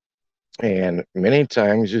society? And many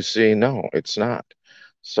times you see, no, it's not.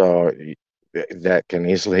 So that can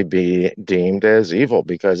easily be deemed as evil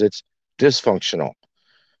because it's dysfunctional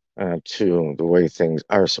to the way things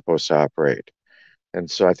are supposed to operate. And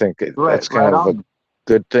so I think that's kind of a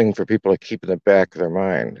good thing for people to keep in the back of their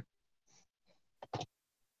mind.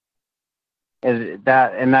 And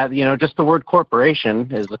that, just the word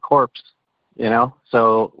corporation is a corpse,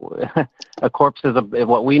 so a corpse is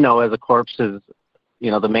what we know as a corpse is,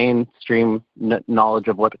 the mainstream knowledge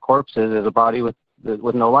of what a corpse is a body with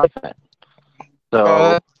no life in it.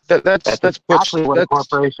 So that's exactly what a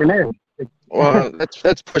corporation is. Well,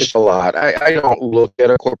 that's pushed a lot. I don't look at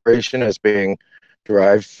a corporation as being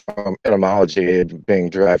derived from etymology, being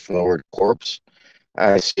derived from the word corpse.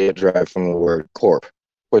 I see it derived from the word corp,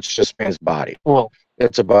 which just means body. Well,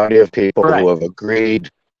 it's a body of people right. who have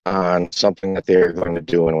agreed on something that they're going to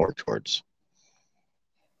do and work towards.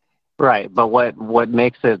 Right, but what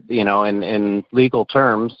makes it, in legal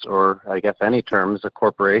terms, or I guess any terms, a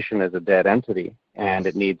corporation is a dead entity, and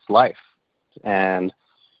it needs life. And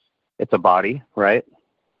it's a body, right?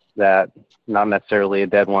 That, not necessarily a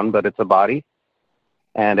dead one, but it's a body.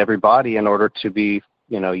 And every body, in order to be,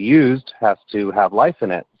 used, has to have life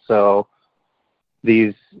in it. So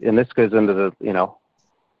this goes into the,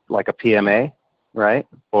 like a PMA, right?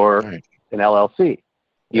 Or right. An LLC.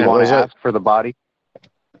 You want to ask for the body.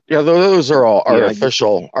 Yeah, those are all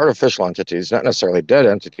artificial entities, not necessarily dead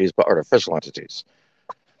entities, but artificial entities.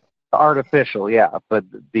 Artificial, yeah, but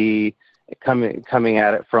the coming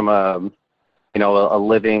at it from a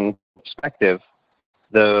living perspective,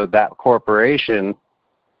 that corporation,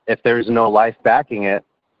 if there's no life backing it,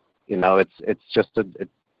 it's just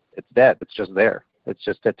it's dead. It's just there. It's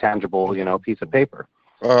just a tangible, piece of paper.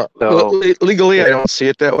 So legally, I don't see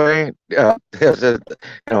it that way.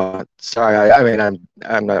 Sorry,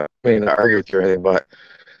 I'm not meaning to argue with you or anything, but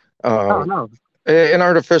no. An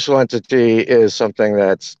artificial entity is something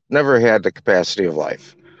that's never had the capacity of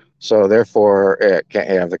life, so therefore it can't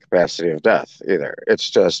have the capacity of death either. It's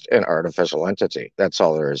just an artificial entity. That's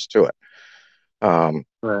all there is to it.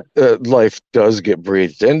 Right. Life does get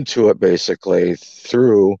breathed into it basically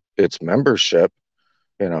through its membership,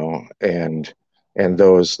 and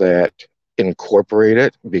those that incorporate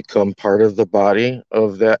it become part of the body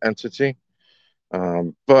of that entity.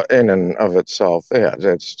 But in and of itself, yeah,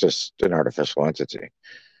 it's just an artificial entity.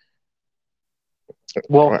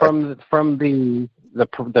 Well, from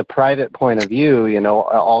the private point of view,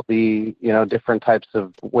 all the different types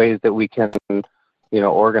of ways that we can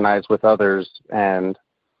organize with others and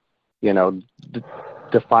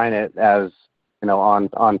define it as,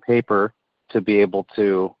 on paper to be able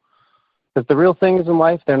to, because the real things in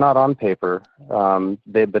life, they're not on paper. But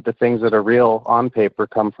the things that are real on paper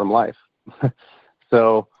come from life.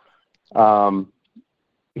 So, the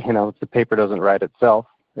paper doesn't write itself,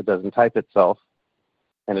 it doesn't type itself,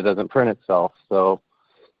 and it doesn't print itself. So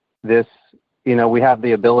this, we have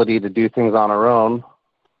the ability to do things on our own,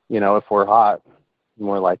 if we're hot. And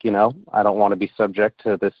we're like, I don't want to be subject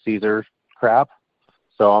to this Caesar crap.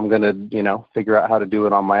 So I'm going to, figure out how to do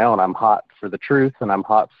it on my own. I'm hot for the truth, and I'm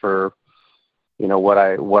hot for,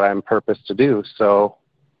 what I'm purposed to do. So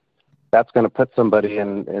that's going to put somebody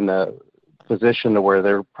in a position to where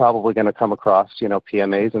they're probably going to come across,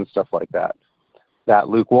 PMAs and stuff like that. That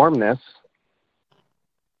lukewarmness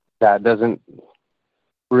that doesn't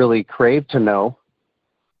really crave to know,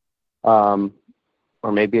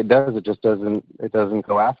 or maybe it does, it just doesn't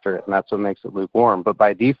go after it, and that's what makes it lukewarm. But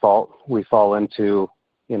by default, we fall into,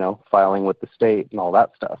 filing with the state and all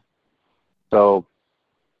that stuff. So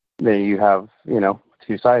there you have,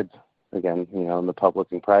 two sides again, in the public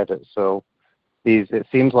and private. So it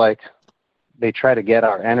seems like they try to get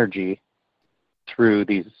our energy through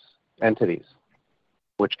these entities,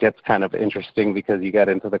 which gets kind of interesting because you get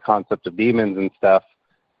into the concept of demons and stuff.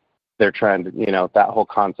 They're trying to, that whole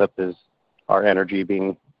concept is our energy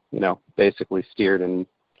being, basically steered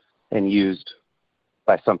and used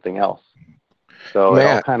by something else. So Matt, it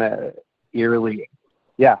all kind of eerily,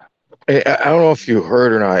 yeah. I don't know if you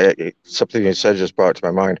heard or not. Something you said just brought it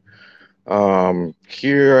to my mind.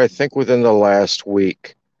 Here, I think within the last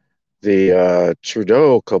week, the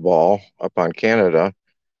Trudeau cabal up on Canada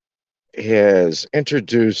has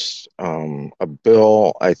introduced a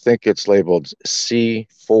bill. I think it's labeled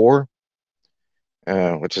C4,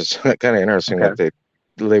 which is kind of interesting that they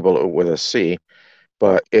label it with a C,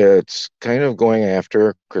 but it's kind of going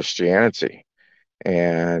after Christianity,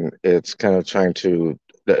 and it's kind of trying to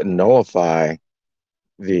nullify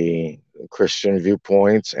the Christian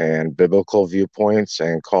viewpoints and biblical viewpoints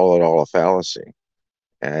and call it all a fallacy.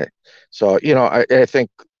 So, I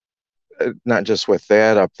think not just with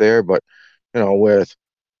that up there, but, with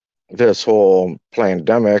this whole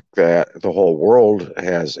pandemic that the whole world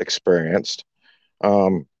has experienced,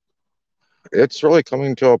 it's really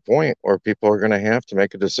coming to a point where people are going to have to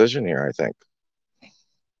make a decision here, I think.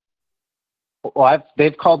 Well,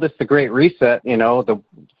 they've called this the Great Reset,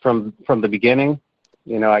 from the beginning,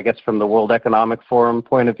 I guess from the World Economic Forum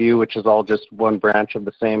point of view, which is all just one branch of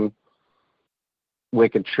the same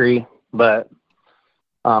wicked tree. But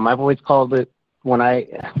I've always called it,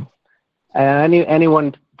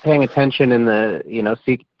 anyone paying attention in the,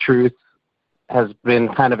 seek truth has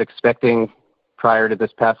been kind of expecting prior to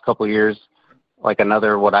this past couple of years, like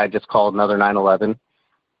what I just called another 9/11.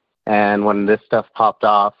 And when this stuff popped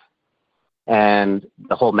off and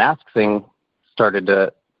the whole mask thing started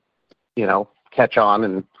to, catch on,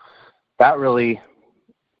 and that really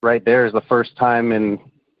right there is the first time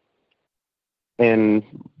in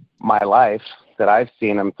my life that I've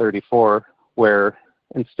seen, I'm 34, where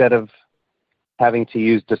instead of having to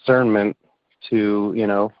use discernment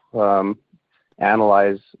to,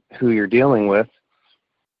 analyze who you're dealing with,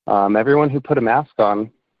 everyone who put a mask on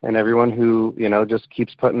and everyone who, just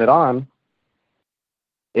keeps putting it on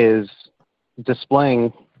is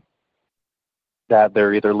displaying that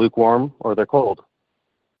they're either lukewarm or they're cold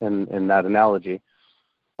in that analogy,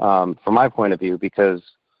 from my point of view, because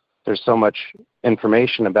there's so much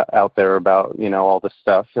information out there about, all this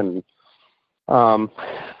stuff. And another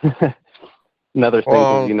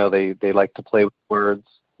thing is, they like to play with words.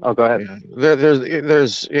 Oh, go ahead. Yeah.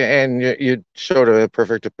 There's, and you showed a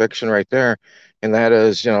perfect depiction right there, and that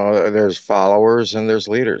is, there's followers and there's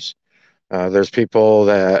leaders. There's people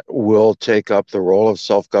that will take up the role of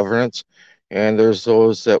self-governance, and there's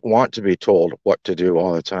those that want to be told what to do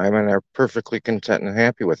all the time and are perfectly content and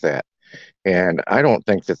happy with that. And I don't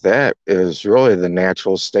think that is really the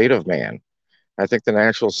natural state of man. I think the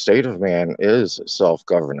natural state of man is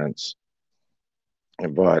self-governance.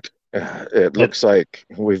 But it looks like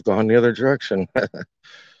we've gone the other direction.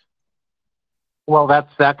 Well,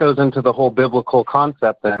 that goes into the whole biblical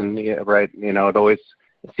concept then, right? It always,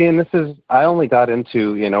 and I only got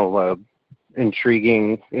into,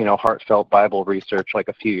 intriguing, heartfelt Bible research like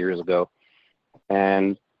a few years ago.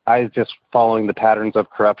 And I was just following the patterns of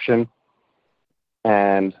corruption.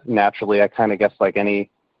 And naturally, I kind of guess like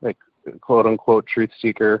any, like, quote unquote truth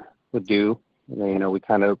seeker would do, we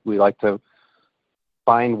like to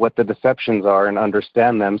find what the deceptions are and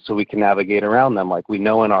understand them so we can navigate around them. Like, we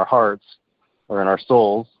know in our hearts or in our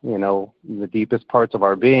souls, in the deepest parts of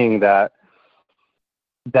our being that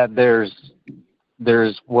there's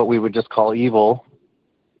there's what we would just call evil,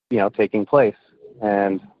 taking place.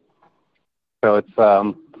 And so it's,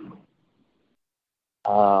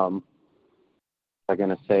 I'm going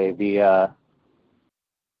to say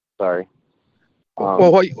sorry.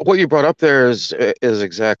 Well, what you brought up there is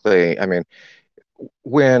exactly, I mean,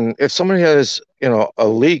 if somebody has, a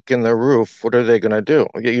leak in their roof, what are they going to do?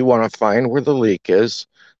 You want to find where the leak is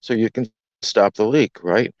so you can stop the leak,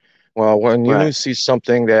 right? Well, when you Right. see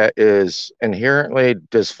something that is inherently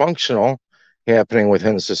dysfunctional happening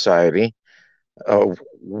within society,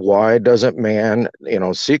 why doesn't man,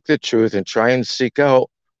 seek the truth and try and seek out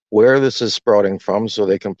where this is sprouting from so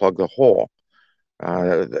they can plug the hole?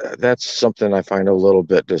 That's something I find a little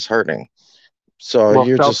bit disheartening. So Well,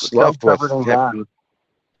 you're just left with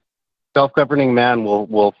self-governing man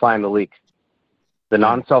will find the leak. The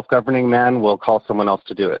non-self-governing man will call someone else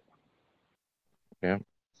to do it. Yeah.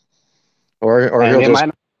 Or And he'll they just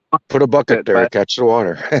might put a bucket it, there, but catch the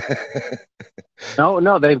water.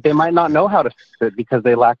 no, they might not know how to fix it because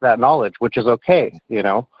they lack that knowledge, which is okay,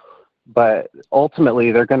 But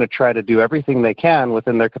ultimately, they're going to try to do everything they can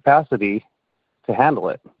within their capacity to handle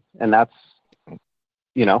it, and that's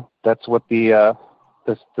what the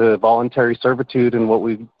voluntary servitude and what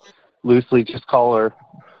we loosely just call, or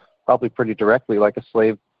probably pretty directly like a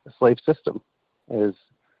slave system, is.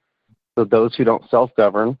 So those who don't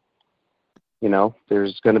self-govern,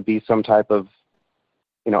 there's going to be some type of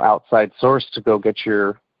outside source to go get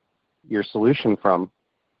your solution from,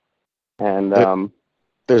 and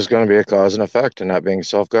There's going to be a cause and effect to not being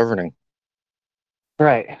self-governing.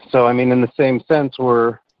 right. So I mean, in the same sense,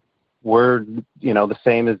 we're the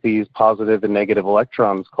same as these positive and negative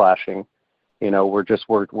electrons clashing. We're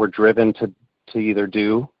driven to either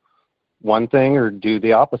do one thing or do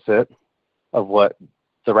the opposite of what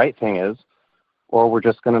the right thing is, or we're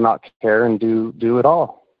just going to not care and do it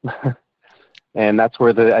all. And that's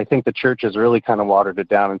where I think the church has really kind of watered it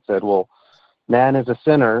down and said, well, man is a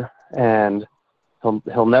sinner and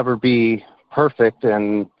he'll never be perfect.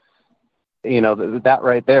 And, that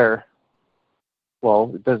right there,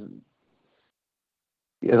 well, it does,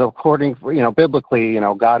 according, biblically,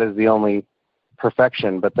 God is the only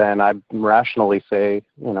perfection. But then I rationally say,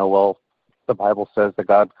 well, the Bible says that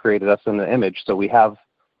God created us in the image. So we have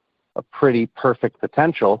a pretty perfect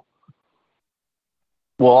potential.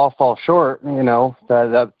 We'll all fall short,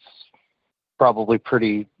 that's probably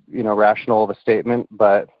pretty, rational of a statement,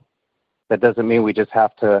 but that doesn't mean we just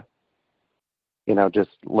have to,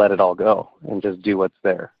 just let it all go and just do what's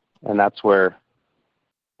there. And that's where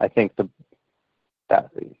I think the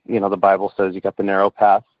Bible says you got the narrow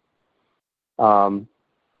path, and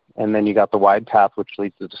then you got the wide path, which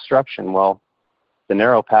leads to destruction. Well, the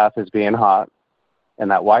narrow path is being hot,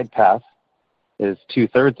 and that wide path is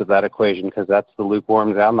 2/3 of that equation, because that's the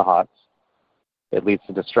lukewarms and the hots. It leads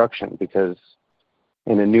to destruction, because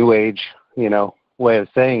in a new age, way of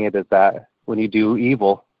saying it is that when you do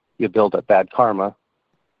evil, you build up bad karma,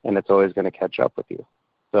 and it's always going to catch up with you.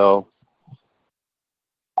 So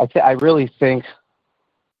I really think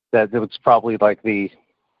that it was probably like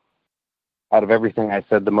out of everything I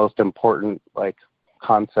said, the most important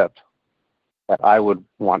concept that I would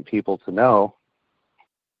want people to know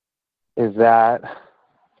is that,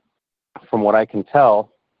 from what I can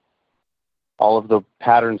tell, all of the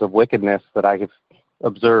patterns of wickedness that I have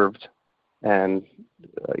observed and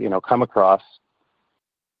come across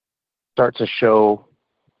start to show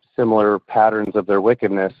similar patterns of their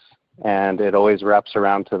wickedness, and it always wraps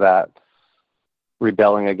around to that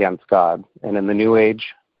rebelling against God. And in the new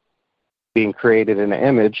age, being created in an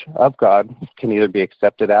image of God can either be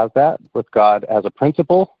accepted as that, with God as a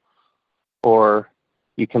principle, or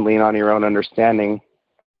you can lean on your own understanding,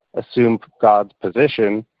 assume God's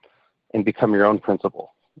position, and become your own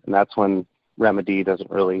principle. And that's when remedy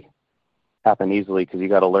doesn't really happen easily, because you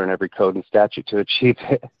got to learn every code and statute to achieve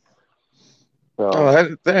it.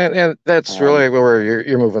 So, and that's really where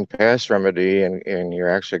you're moving past remedy, and you're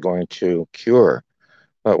actually going to cure,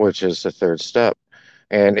 which is the third step.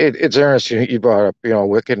 And it's interesting you brought up,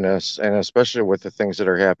 wickedness, and especially with the things that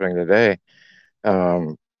are happening today.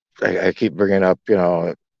 I keep bringing up,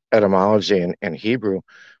 etymology in Hebrew,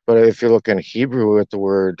 but if you look in Hebrew at the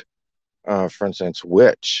word, for instance,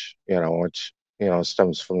 witch, which,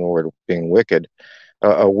 stems from the word being wicked.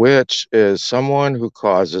 A witch is someone who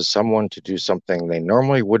causes someone to do something they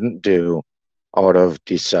normally wouldn't do out of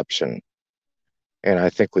deception. And I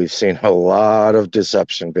think we've seen a lot of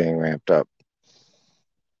deception being ramped up.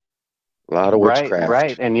 A lot of witchcraft.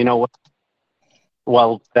 Right. And you know what?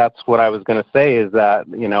 Well, that's what I was going to say, is that,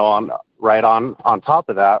 on top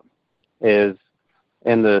of that is,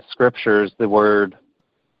 in the scriptures, the word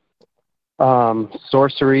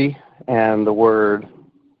Sorcery and the word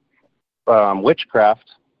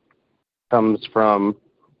witchcraft comes from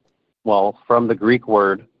the Greek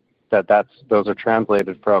word those are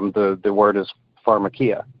translated from. The word is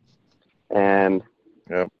pharmakia, and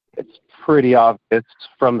it's pretty obvious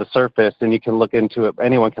from the surface, and you can look into it.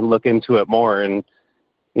 Anyone can look into it more, and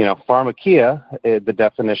pharmakia, the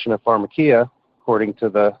definition of pharmakia, according to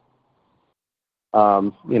the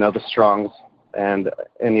the Strong's and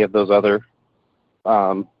any of those other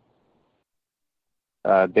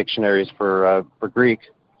dictionaries for Greek.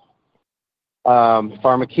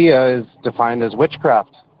 Pharmakia is defined as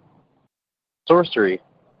witchcraft, sorcery.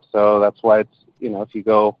 So that's why it's, if you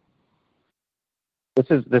go, this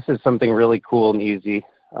is something really cool and easy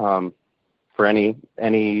for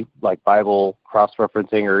any like Bible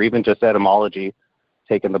cross-referencing or even just etymology,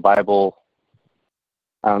 taking the Bible.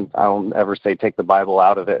 I don't ever say take the Bible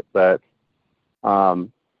out of it, but there's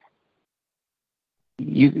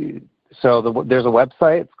a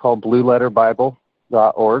website. It's called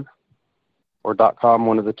blueletterbible.org or .com,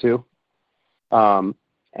 one of the two.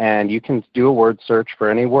 And you can do a word search for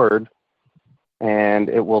any word, and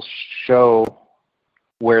it will show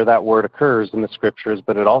where that word occurs in the scriptures,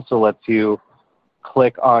 but it also lets you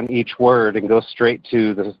click on each word and go straight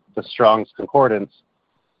to the Strong's Concordance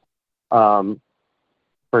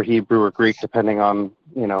for Hebrew or Greek, depending on,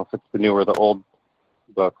 if it's the new or the old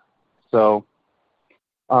book. So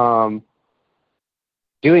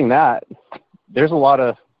doing that, there's a lot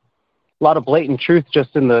of blatant truth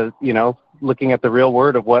just in the, looking at the real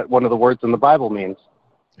word of what one of the words in the Bible means,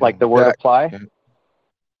 like the word apply.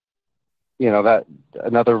 That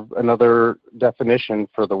another definition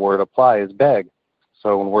for the word apply is beg.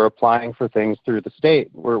 So when we're applying for things through the state,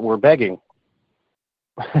 we're begging.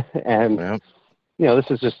 And this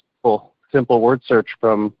is just simple word search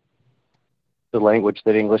from the language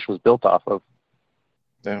that English was built off of.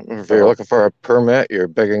 Yeah, if you're looking for a permit, you're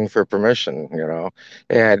begging for permission,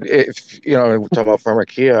 And if, talk about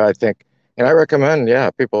pharmakia, I think, and I recommend,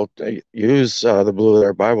 people use the Blue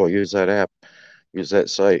Letter Bible, use that app, use that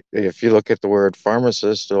site. If you look at the word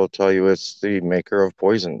pharmacist, it'll tell you it's the maker of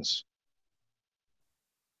poisons.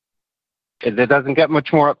 It doesn't get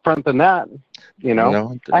much more upfront than that,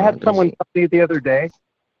 No, I had someone tell me the other day.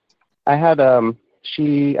 I had I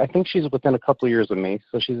think she's within a couple of years of me,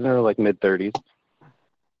 so she's in her mid-30s.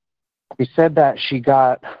 She said that she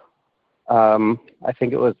got, I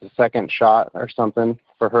think it was the second shot or something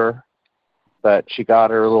for her, but she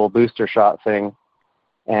got her little booster shot thing,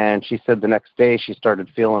 and she said the next day she started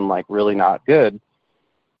feeling really not good,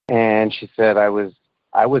 and she said I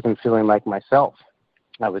wasn't feeling like myself.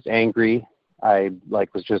 I was angry. I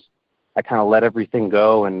kind of let everything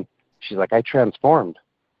go, and she's like, I transformed.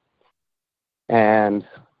 And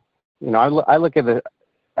I look at it.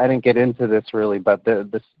 I didn't get into this really, but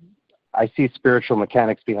I see spiritual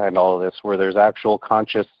mechanics behind all of this, where there's actual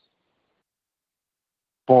conscious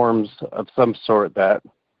forms of some sort that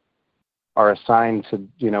are assigned to,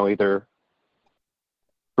 either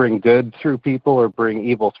bring good through people or bring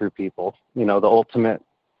evil through people. The ultimate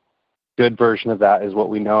good version of that is what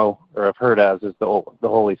we know or have heard as is the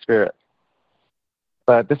Holy Spirit.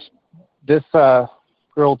 But this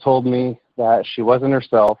girl told me that she wasn't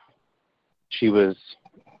herself. She was,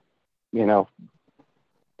 she was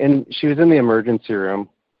in the emergency room.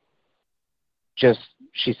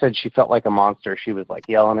 She said she felt like a monster. She was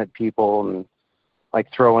yelling at people and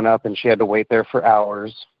throwing up, and she had to wait there for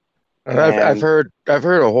hours. And I've heard a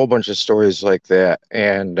whole bunch of stories like that,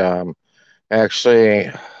 and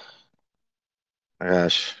actually,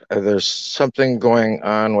 gosh, there's something going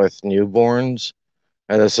on with newborns,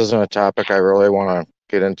 and this isn't a topic I really want to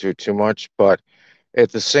get into too much, but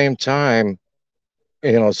at the same time,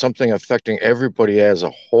 something affecting everybody as a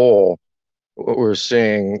whole. We're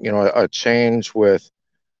seeing, a change with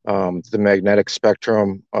the magnetic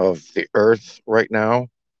spectrum of the Earth right now.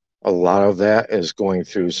 A lot of that is going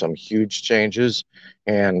through some huge changes,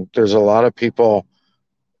 and there's a lot of people,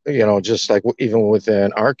 just even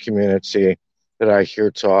within our community that I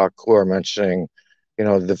hear talk who are mentioning,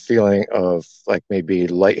 the feeling of maybe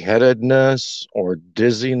lightheadedness or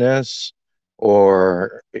dizziness,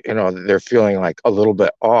 or, they're feeling a little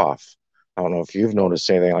bit off. I don't know if you've noticed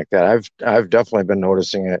anything like that. I've definitely been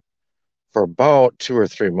noticing it for about 2 or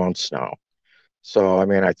 3 months now. So, I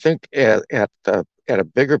mean, I think at a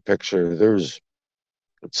bigger picture, there's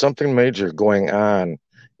something major going on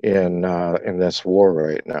in this war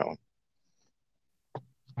right now.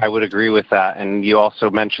 I would agree with that. And you also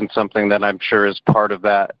mentioned something that I'm sure is part of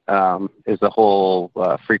that, is the whole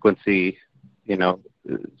frequency,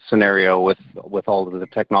 scenario with all of the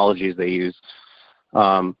technologies they use.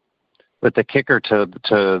 But the kicker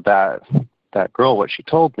to that girl, what she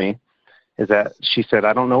told me is that she said,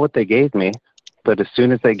 I don't know what they gave me, but as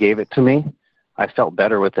soon as they gave it to me, I felt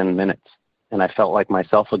better within minutes, and I felt like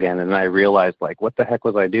myself again. And I realized, like, what the heck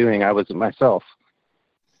was I doing? I wasn't myself.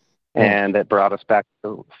 And it brought us back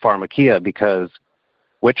to pharmakia, because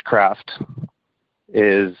witchcraft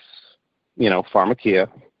is, pharmakia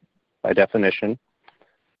by definition.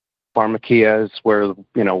 Pharmakia is where,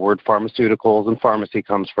 word pharmaceuticals and pharmacy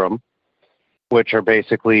comes from, which are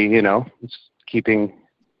basically, keeping,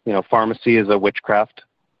 pharmacy is a witchcraft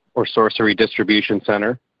or sorcery distribution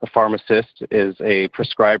center. A pharmacist is a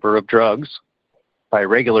prescriber of drugs by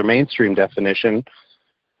regular mainstream definition,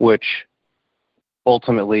 which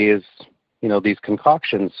ultimately is, these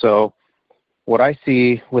concoctions. So what I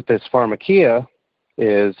see with this pharmakia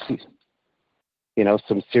is,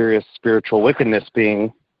 some serious spiritual wickedness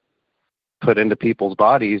being put into people's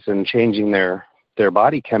bodies and changing their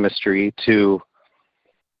body chemistry to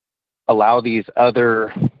allow these, I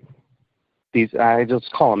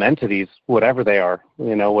just call them entities, whatever they are,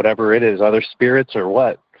 whatever it is, other spirits or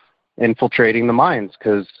what, infiltrating the minds.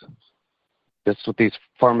 Because that's what these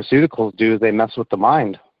pharmaceuticals do, is they mess with the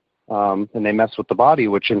mind, and they mess with the body,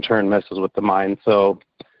 which in turn messes with the mind. So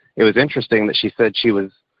it was interesting that she said she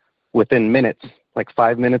was within minutes, like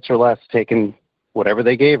 5 minutes or less, taking whatever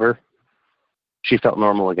they gave her, she felt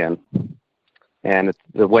normal again. And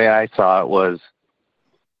the way I saw it was,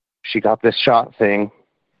 she got this shot thing,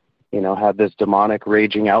 had this demonic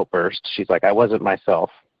raging outburst. She's like, I wasn't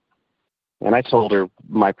myself. And I told her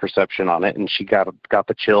my perception on it, and she got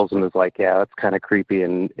the chills and was like, yeah, that's kind of creepy,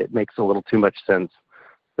 and it makes a little too much sense.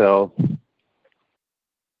 So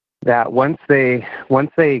that once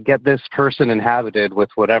they get this person inhabited with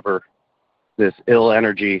whatever, this ill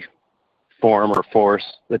energy form or force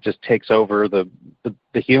that just takes over the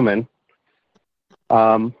human,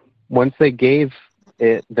 once they gave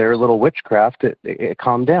it their little witchcraft, it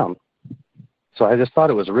calmed down. So I just thought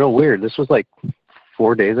it was real weird. This was like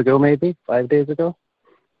 4 days ago, maybe 5 days ago.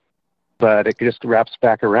 But it just wraps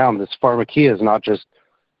back around. This pharmakia is not just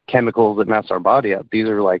chemicals that mess our body up. These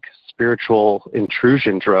are like spiritual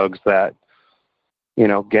intrusion drugs that,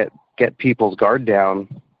 get people's guard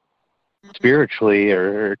down spiritually,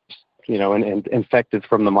 or and infected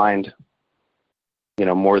from the mind.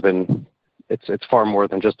 More than it's far more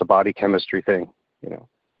than just a body chemistry thing. So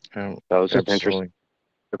it was just interesting.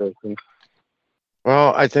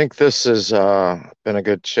 Well, I think this has been a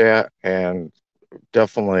good chat, and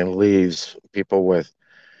definitely leaves people with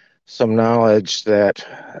some knowledge that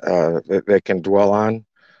they can dwell on,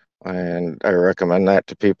 and I recommend that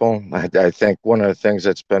to people. I think one of the things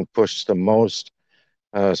that's been pushed the most,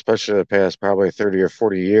 especially the past probably 30 or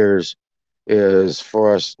 40 years, is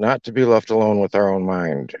for us not to be left alone with our own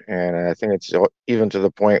mind. And I think it's even to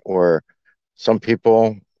the point where some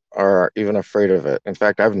people are even afraid of it. In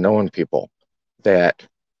fact, I've known people that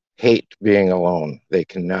hate being alone. They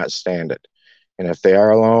cannot stand it. And if they are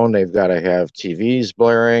alone, they've got to have TVs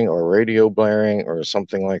blaring or radio blaring or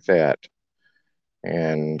something like that.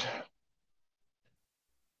 And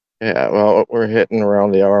yeah, well, we're hitting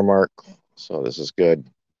around the hour mark, so this is good.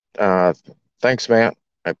 Thanks, Matt.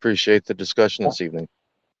 I appreciate the discussion this evening.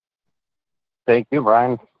 Thank you,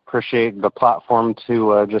 Brian. Appreciate the platform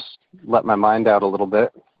to just let my mind out a little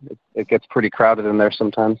bit. It gets pretty crowded in there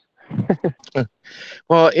sometimes.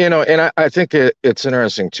 Well, and I think it's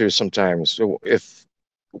interesting too sometimes. So if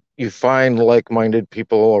you find like-minded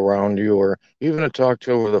people around you, or even to talk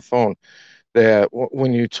to over the phone, that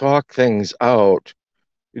when you talk things out,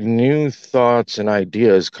 new thoughts and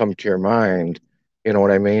ideas come to your mind. You know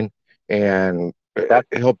what I mean? And it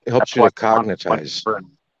helps you to cognitize.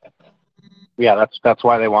 Yeah, that's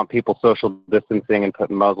why they want people social distancing and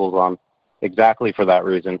putting muzzles on, exactly for that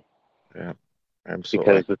reason. Yeah,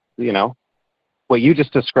 absolutely. Because what you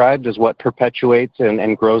just described is what perpetuates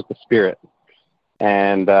and grows the spirit,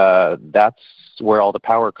 and that's where all the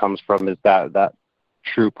power comes from. Is that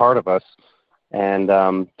true part of us, and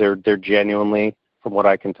they're genuinely, from what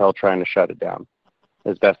I can tell, trying to shut it down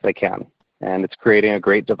as best they can, and it's creating a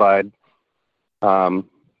great divide. My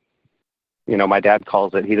dad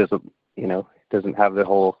calls it. He doesn't have the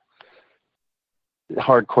whole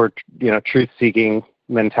hardcore, truth-seeking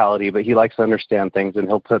mentality, but he likes to understand things, and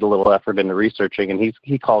he'll put a little effort into researching, and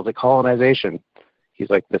he calls it colonization. He's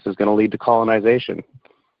like, this is going to lead to colonization,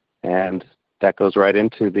 and that goes right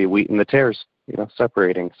into the wheat and the tares,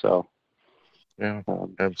 separating. So yeah,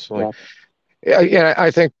 absolutely. Yeah, I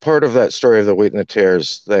think part of that story of the wheat and the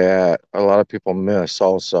tares that a lot of people miss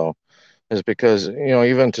also is because,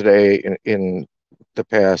 even today in the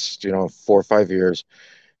past, 4 or 5 years,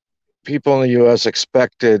 people in the U.S.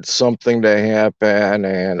 expected something to happen,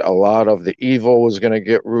 and a lot of the evil was going to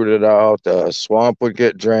get rooted out. The swamp would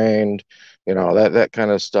get drained, that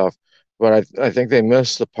kind of stuff. But I think they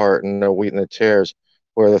missed the part in the wheat and the tares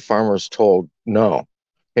where the farmer's told no,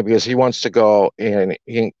 because he wants to go and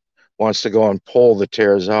pull the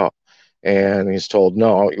tares out, and he's told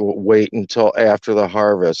no, you wait until after the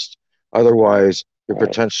harvest, otherwise you're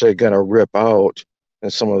potentially going to rip out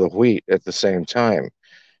some of the wheat at the same time.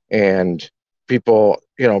 And people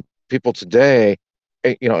today,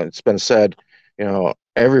 it's been said,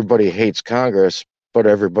 everybody hates Congress, but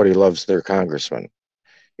everybody loves their congressman.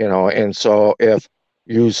 And so if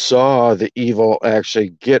you saw the evil actually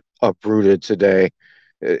get uprooted today,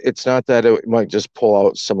 it's not that it might just pull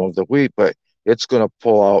out some of the wheat, but it's going to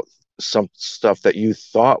pull out some stuff that you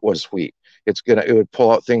thought was wheat. It would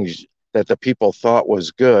pull out things that the people thought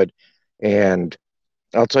was good. And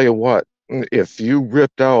I'll tell you what, if you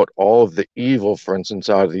ripped out all of the evil, for instance,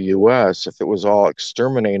 out of the U.S., if it was all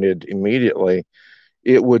exterminated immediately,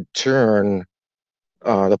 it would turn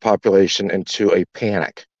the population into a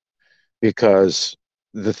panic, because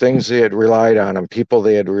the things they had relied on and people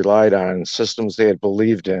they had relied on, systems they had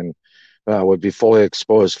believed in, would be fully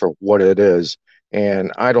exposed for what it is.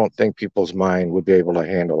 And I don't think people's mind would be able to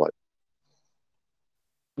handle it.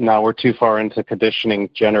 No, we're too far into conditioning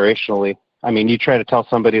generationally. I mean, you try to tell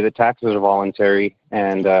somebody that taxes are voluntary,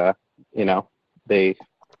 and they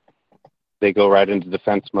go right into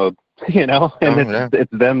defense mode, and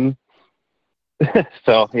it's them.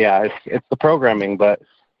 So yeah, it's the programming, but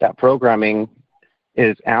that programming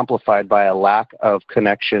is amplified by a lack of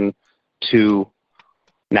connection to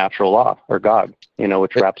natural law or God,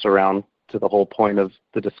 which wraps around to the whole point of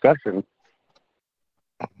the discussion.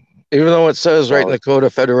 Even though it says right in the Code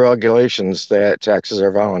of Federal Regulations that taxes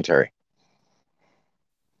are voluntary.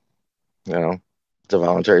 It's a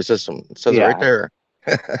voluntary system. It says it right there.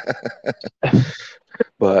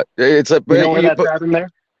 But it's a. Where that's at in there?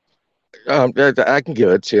 I can give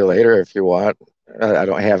it to you later if you want. I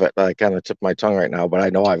don't have it like on the tip of my tongue right now, but I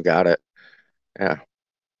know I've got it. Yeah.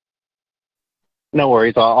 No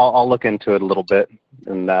worries. I'll look into it a little bit,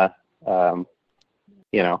 and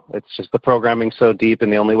it's just the programming so deep,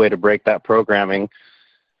 and the only way to break that programming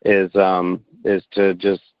is to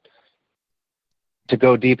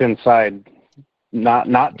go deep inside,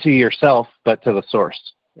 not to yourself, but to the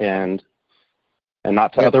source, and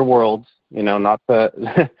not to other worlds, not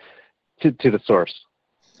to to the source.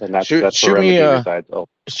 And that's where remedy resides.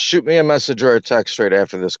 Shoot me a message or a text right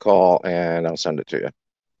after this call, and I'll send it to you.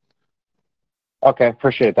 Okay,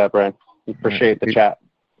 appreciate that, Brian. Appreciate the chat.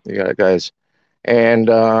 You got it, guys. And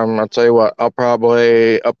I'll tell you what, I'll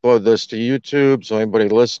probably upload this to YouTube, so anybody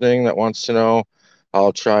listening that wants to know,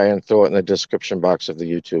 I'll try and throw it in the description box of the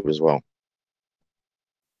YouTube as well.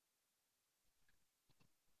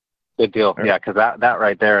 Good deal. Yeah, because that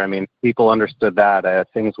right there, I mean, people understood that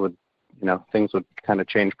things would kind of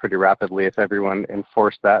change pretty rapidly if everyone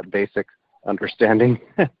enforced that basic understanding.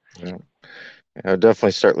 Yeah. I'll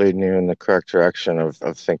definitely start leading you in the correct direction of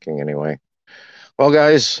thinking anyway. Well,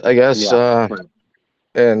 guys, I guess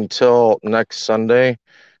until next Sunday.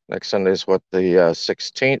 Next Sunday is what, the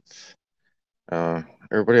 16th.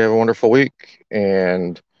 Everybody have a wonderful week.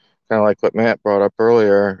 And kind of like what Matt brought up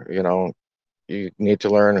earlier, you need to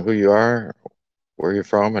learn who you are, where you're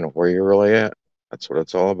from, and where you're really at. That's what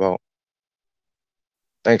it's all about.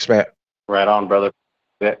 Thanks, Matt. Right on, brother.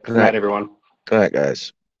 Good night, everyone. Good night,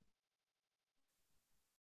 guys.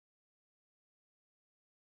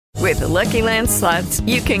 With the Lucky Land Slots,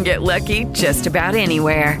 you can get lucky just about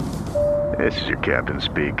anywhere. This is your captain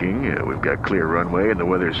speaking. We've got clear runway and the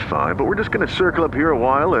weather's fine, but we're just going to circle up here a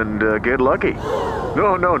while and get lucky.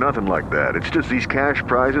 No, nothing like that. It's just these cash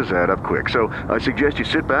prizes add up quick. So I suggest you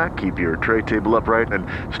sit back, keep your tray table upright, and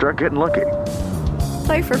start getting lucky.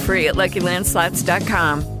 Play for free at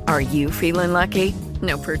LuckyLandSlots.com. Are you feeling lucky?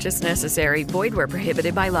 No purchase necessary. Void where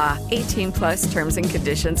prohibited by law. 18+ terms and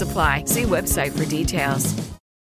conditions apply. See website for details.